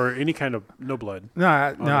 or any kind of no blood.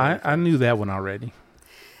 I knew that one already.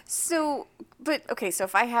 So, but okay, so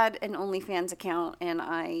if I had an OnlyFans account and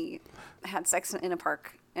I had sex in a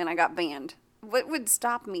park and I got banned, what would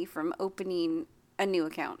stop me from opening a new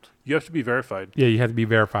account? You have to be verified. Yeah, you have to be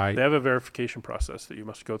verified. They have a verification process that you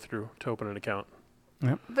must go through to open an account,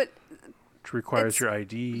 But which requires It's- your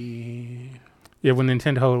ID. Yeah, when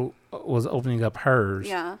Nintendo was opening up hers,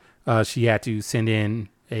 yeah, she had to send in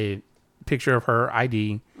a picture of her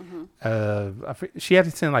ID. She had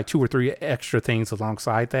to send like 2 or 3 extra things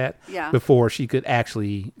alongside that Yeah. before she could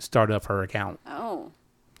actually start up her account. oh.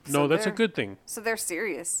 No, So that's a they're- good thing. So they're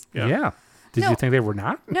serious. Yeah. Did No. you think they were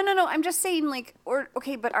not? No. I'm just saying, like,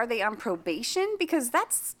 okay, but are they on probation? Because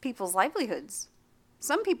that's people's livelihoods.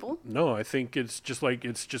 Some people. No, I think it's just like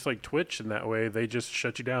Twitch in that way. They just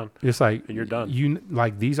shut you down. It's like And you're done. You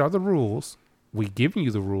like these are the rules. We giving you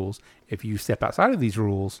the rules. If you step outside of these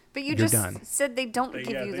rules, But you you're just done. said they don't They-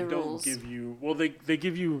 give yeah, you they the don't rules. give you. Well, they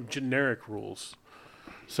give you generic rules.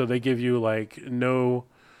 So they give you like no.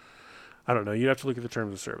 I don't know. You'd have to look at the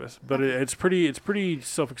terms of service, but it's pretty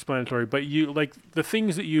self-explanatory. But you like the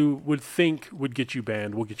things that you would think would get you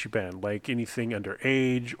banned will get you banned, like anything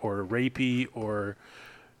underage or rapey or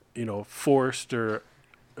forced or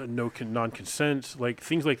non-consent, like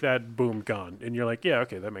things like that. Boom, gone, and you're like, yeah,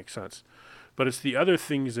 okay, that makes sense. But it's the other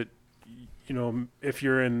things that if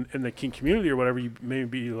you're in the kink community or whatever, you may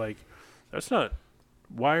be like, that's not.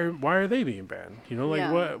 Why are they being banned? Like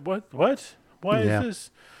Yeah. what? Why Yeah. is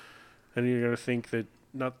this? And you're gonna think that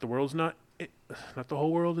not the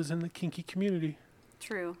whole world is in the kinky community.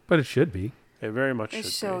 True. But it should be. It very much It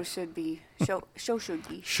should should be. Show should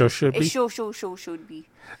be. Should It be. should be.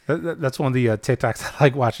 That's one of the TikToks I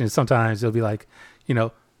like watching. Sometimes they'll be like,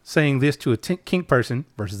 saying this to a kink person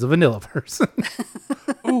versus a vanilla person.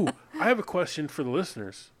 be. Ooh, I have a question for the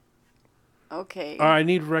listeners. Okay. I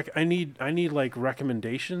need like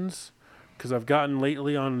recommendations because I've gotten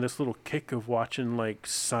lately on this little kick of watching like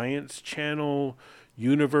Science Channel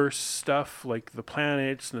universe stuff, like the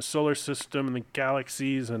planets and the solar system and the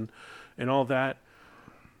galaxies and all that.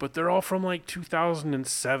 But they're all from like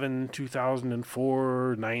 2007,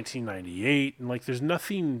 2004, 1998, and like there's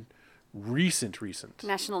nothing Recent.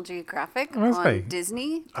 National Geographic I was on like-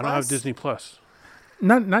 Disney. I don't have Plus? Disney Plus.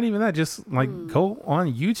 Not even that. Just like go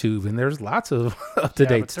on YouTube, and there's lots of up to Yeah,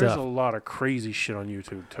 date but there's stuff. a lot of crazy shit on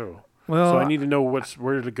YouTube too. Well, So I need to know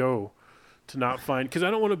where to go to not find, because I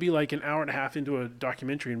don't want to be like an hour and a half into a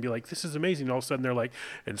documentary and be like, this is amazing. And all of a sudden they're like,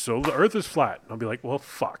 and so the Earth is flat. And I'll be like, well,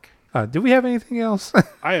 fuck. do we have anything else?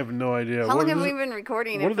 I have no idea. How long have does we it- been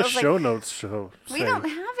recording? What It do the feels show like notes show? we say? don't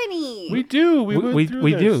have any. We do. We went through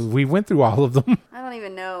we this. do. We went through all of them. I don't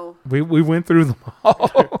even know. We went through them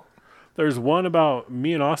all. There's one about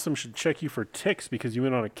me and Awesome should check you for ticks because you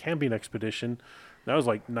went on a camping expedition. That was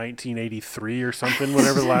like 1983 or something,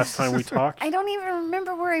 whenever the last time we talked. I don't even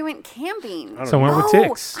remember where I went camping. don't So went with Oh,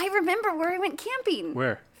 ticks. I remember where I went camping.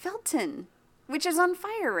 Where? Felton, which is on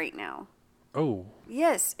fire right now. Oh,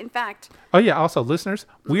 Yes, in fact. Oh yeah. Also, listeners,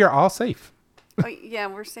 we are all safe. Oh, yeah,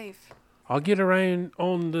 we're safe. I'll get around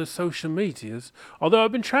on the social medias. Although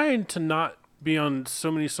I've been trying to not be on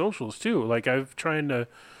so many socials too. Like I've trying to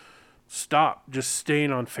stop just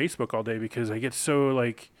staying on Facebook all day because I get so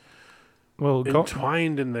like Well, go.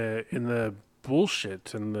 entwined in the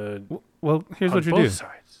bullshit and the Well, here's on what you both do.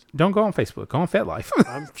 sides. Don't go on Facebook. Go on FetLife.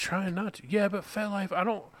 I'm trying not to. Yeah, but FetLife,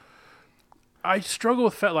 I struggle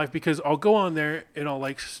with FetLife because I'll go on there and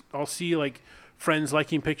I'll see like friends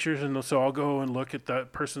liking pictures, and so I'll go and look at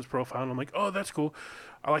that person's profile and I'm like, oh, that's cool.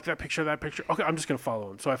 I like that picture. Okay, I'm just gonna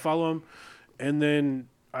follow him. So I follow him, and then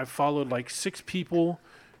I followed like 6 people,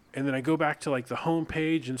 and then I go back to like the home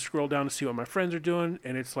page and scroll down to see what my friends are doing,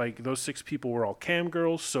 and it's like those 6 people were all cam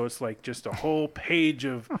girls, so it's like just a whole page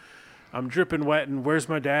of I'm dripping wet and where's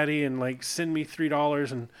my daddy and like send me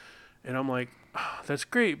 $3 and I'm like, oh, that's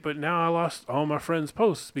great, but now I lost all my friends'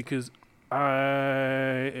 posts because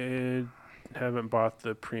I haven't bought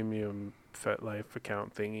the premium FetLife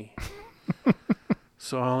account thingy.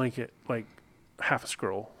 So I only get like half a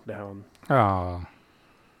scroll down. Oh,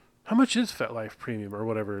 How much is FetLife Premium or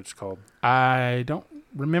whatever it's called? I don't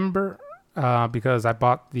remember because I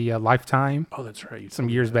bought the lifetime Oh, that's right. You some told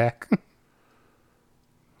me years that. back.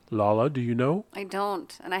 Lala, do you know? I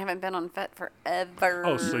don't, and I haven't been on Fet forever.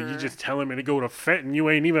 Oh, so you just telling me to go to Fet and you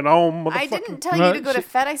ain't even on, motherfucker. I didn't tell you Well, to go to she-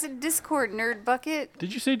 Fet. I said Discord, nerd bucket.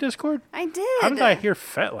 Did you say Discord? I did. How did I hear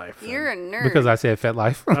FetLife? then? You're a nerd. Because I said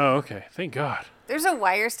FetLife. Oh, okay. Thank God. There's a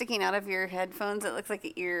wire sticking out of your headphones that looks like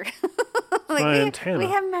an ear. like My we antenna.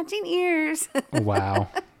 have matching ears. Wow.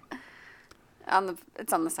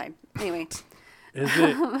 It's on the side. Anyway, Is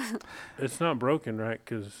it? It's not broken, right?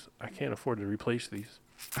 Because I can't afford to replace these.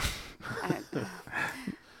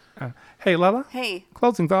 Hey, Lala, hey,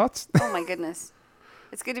 closing thoughts? oh my goodness,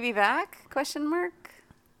 it's good to be back? Question mark.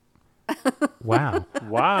 Wow.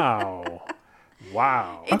 Wow.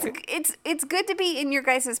 Wow. It's good to be in your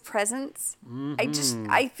guys' presence.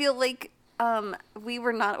 I feel like we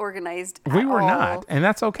were not organized. We at were all. not, and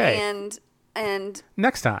that's okay. And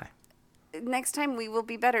Next time. next time we will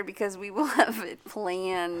be better because we will have it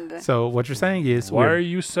planned. So what you're saying is Why we're- are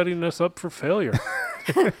you setting us up for failure?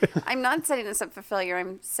 I'm not setting us up for failure.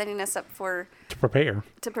 I'm setting us up to prepare.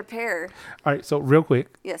 to prepare. All right. So real quick,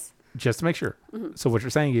 Yes. just to make sure. Mm-hmm. So what you're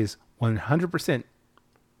saying is 100%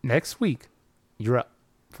 next week you're up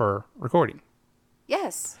for recording.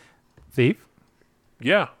 Yes. Thief.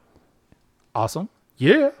 Yeah. Awesome.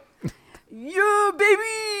 Yeah. Yeah,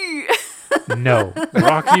 baby. No.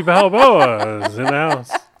 Rocky Balboa is in the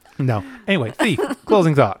house. No. Anyway, Thief.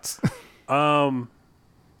 Closing thoughts.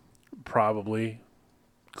 Probably.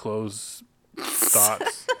 Close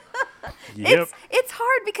thoughts. Yep. It's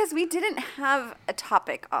hard because we didn't have a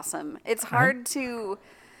topic. Awesome. It's hard to.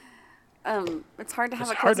 It's hard to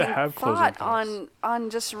have It's a hard to closing have closing thought thoughts. on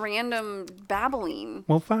just random babbling.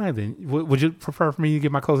 Well, fine then. Would you prefer for me to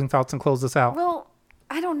give my closing thoughts and close this out? Well,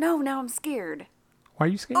 I don't know. Now I'm scared. Why are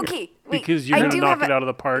you scared? Okay, wait. Because you're I going to do knock have it out of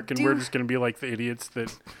the park and do- we're just going to be like the idiots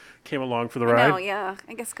that came along for the No, ride. yeah.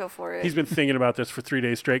 I guess go for it. He's been thinking about this for 3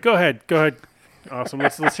 days straight. Go ahead. Go ahead. Awesome.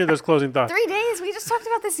 Let's hear those closing thoughts. 3 days. We just talked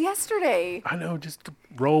about this yesterday. I know. Just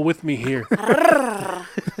roll with me here.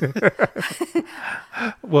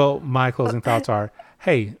 Well, my closing thoughts are,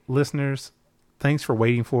 hey, listeners, thanks for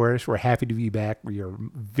waiting for us. We're happy to be back. We are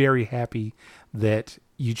very happy that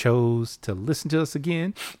you chose to listen to us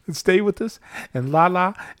again and stay with us. And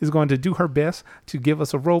Lala is going to do her best to give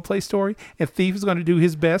us a role play story. And Thief is going to do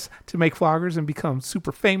his best to make vloggers and become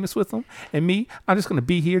super famous with them. And me, I'm just going to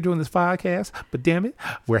be here doing this podcast. But damn it,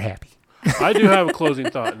 we're happy. I do have a closing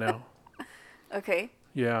thought now. Okay.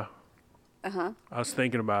 Yeah. I was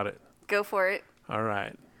thinking about it. Go for it. All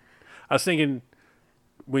right. I was thinking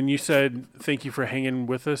when you said thank you for hanging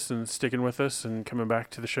with us and sticking with us and coming back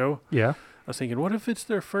to the show, Yeah. was thinking, what if it's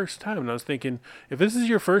their first time? And I was thinking, if this is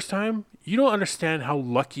your first time, you don't understand how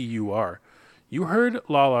lucky you are. You heard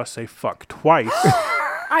Lala say fuck twice.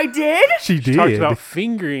 I did? She did. Talked about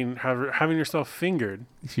fingering, having yourself fingered.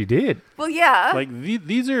 She did. Well, yeah. Like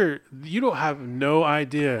these are, you don't have no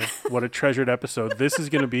idea what a treasured episode this is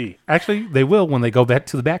going to be. Actually, they will when they go back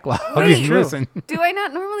to the backlog and true. listen. Do I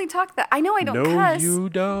not normally talk that? I know I don't No, cuss. you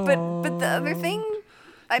don't. But the other thing,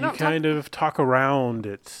 I You don't kind of talk around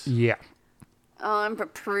it. Yeah. Oh, I'm a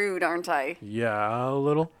prude, aren't I? Yeah, a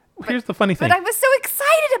little. Here's the funny thing. But I was so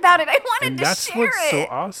excited about it. I wanted And to that's share what's it. so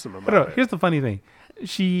awesome about No, it. here's the funny thing.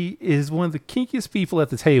 She is one of the kinkiest people at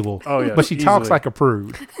the table. Oh, yes, but she talks easily. like a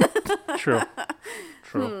prude. True.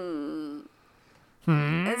 True.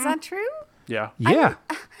 Is that true? Yeah. Yeah.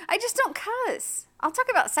 I just don't cuss. I'll talk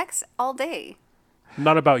about sex all day.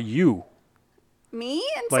 Not about you. Me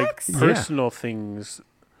and Like sex? personal things.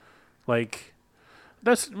 Like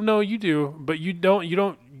you do, but you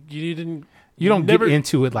didn't You don't never, get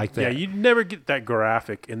into it like that. Yeah, you never get that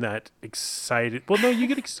graphic and that excited. Well, no, you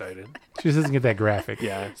get excited. She just doesn't get that graphic.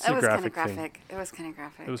 Yeah, it's That a was kind of graphic thing. graphic. It was kind of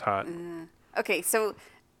graphic. It was hot. Okay, so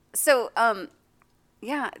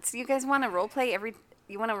yeah. So you guys want to role play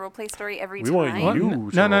You want a role play story every We time? want Well,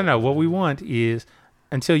 you. no. What we want is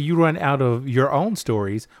until you run out of your own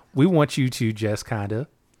stories, we want you to just kind of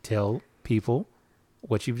tell people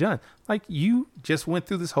what you've done. Like you just went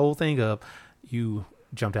through this whole thing of you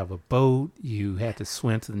jumped out of a boat, you had to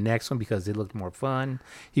swim to the next one because it looked more fun.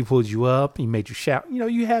 He pulled you up, he made you shout. You know,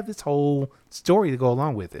 you have this whole story to go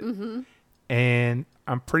along with it. Mm-hmm. And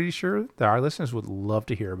I'm pretty sure that our listeners would love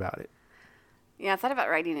to hear about it. Yeah, I thought about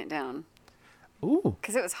writing it down Ooh,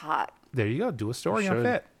 because it was hot. there you go. Do a story on should.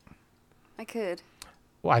 that. I could.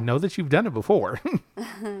 Well, I know that you've done it before.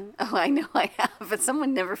 Oh, I know I have, but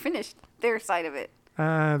someone never finished their side of it.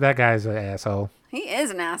 That guy's an asshole. He is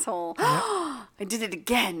an asshole. I did it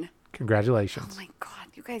again. Congratulations. Oh my God,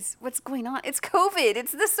 you guys, what's going on? It's COVID.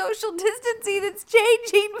 It's the social distancing that's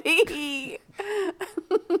changing me.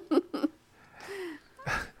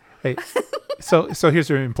 Hey, so here's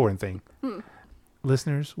the important thing.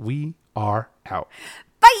 Listeners, we are out.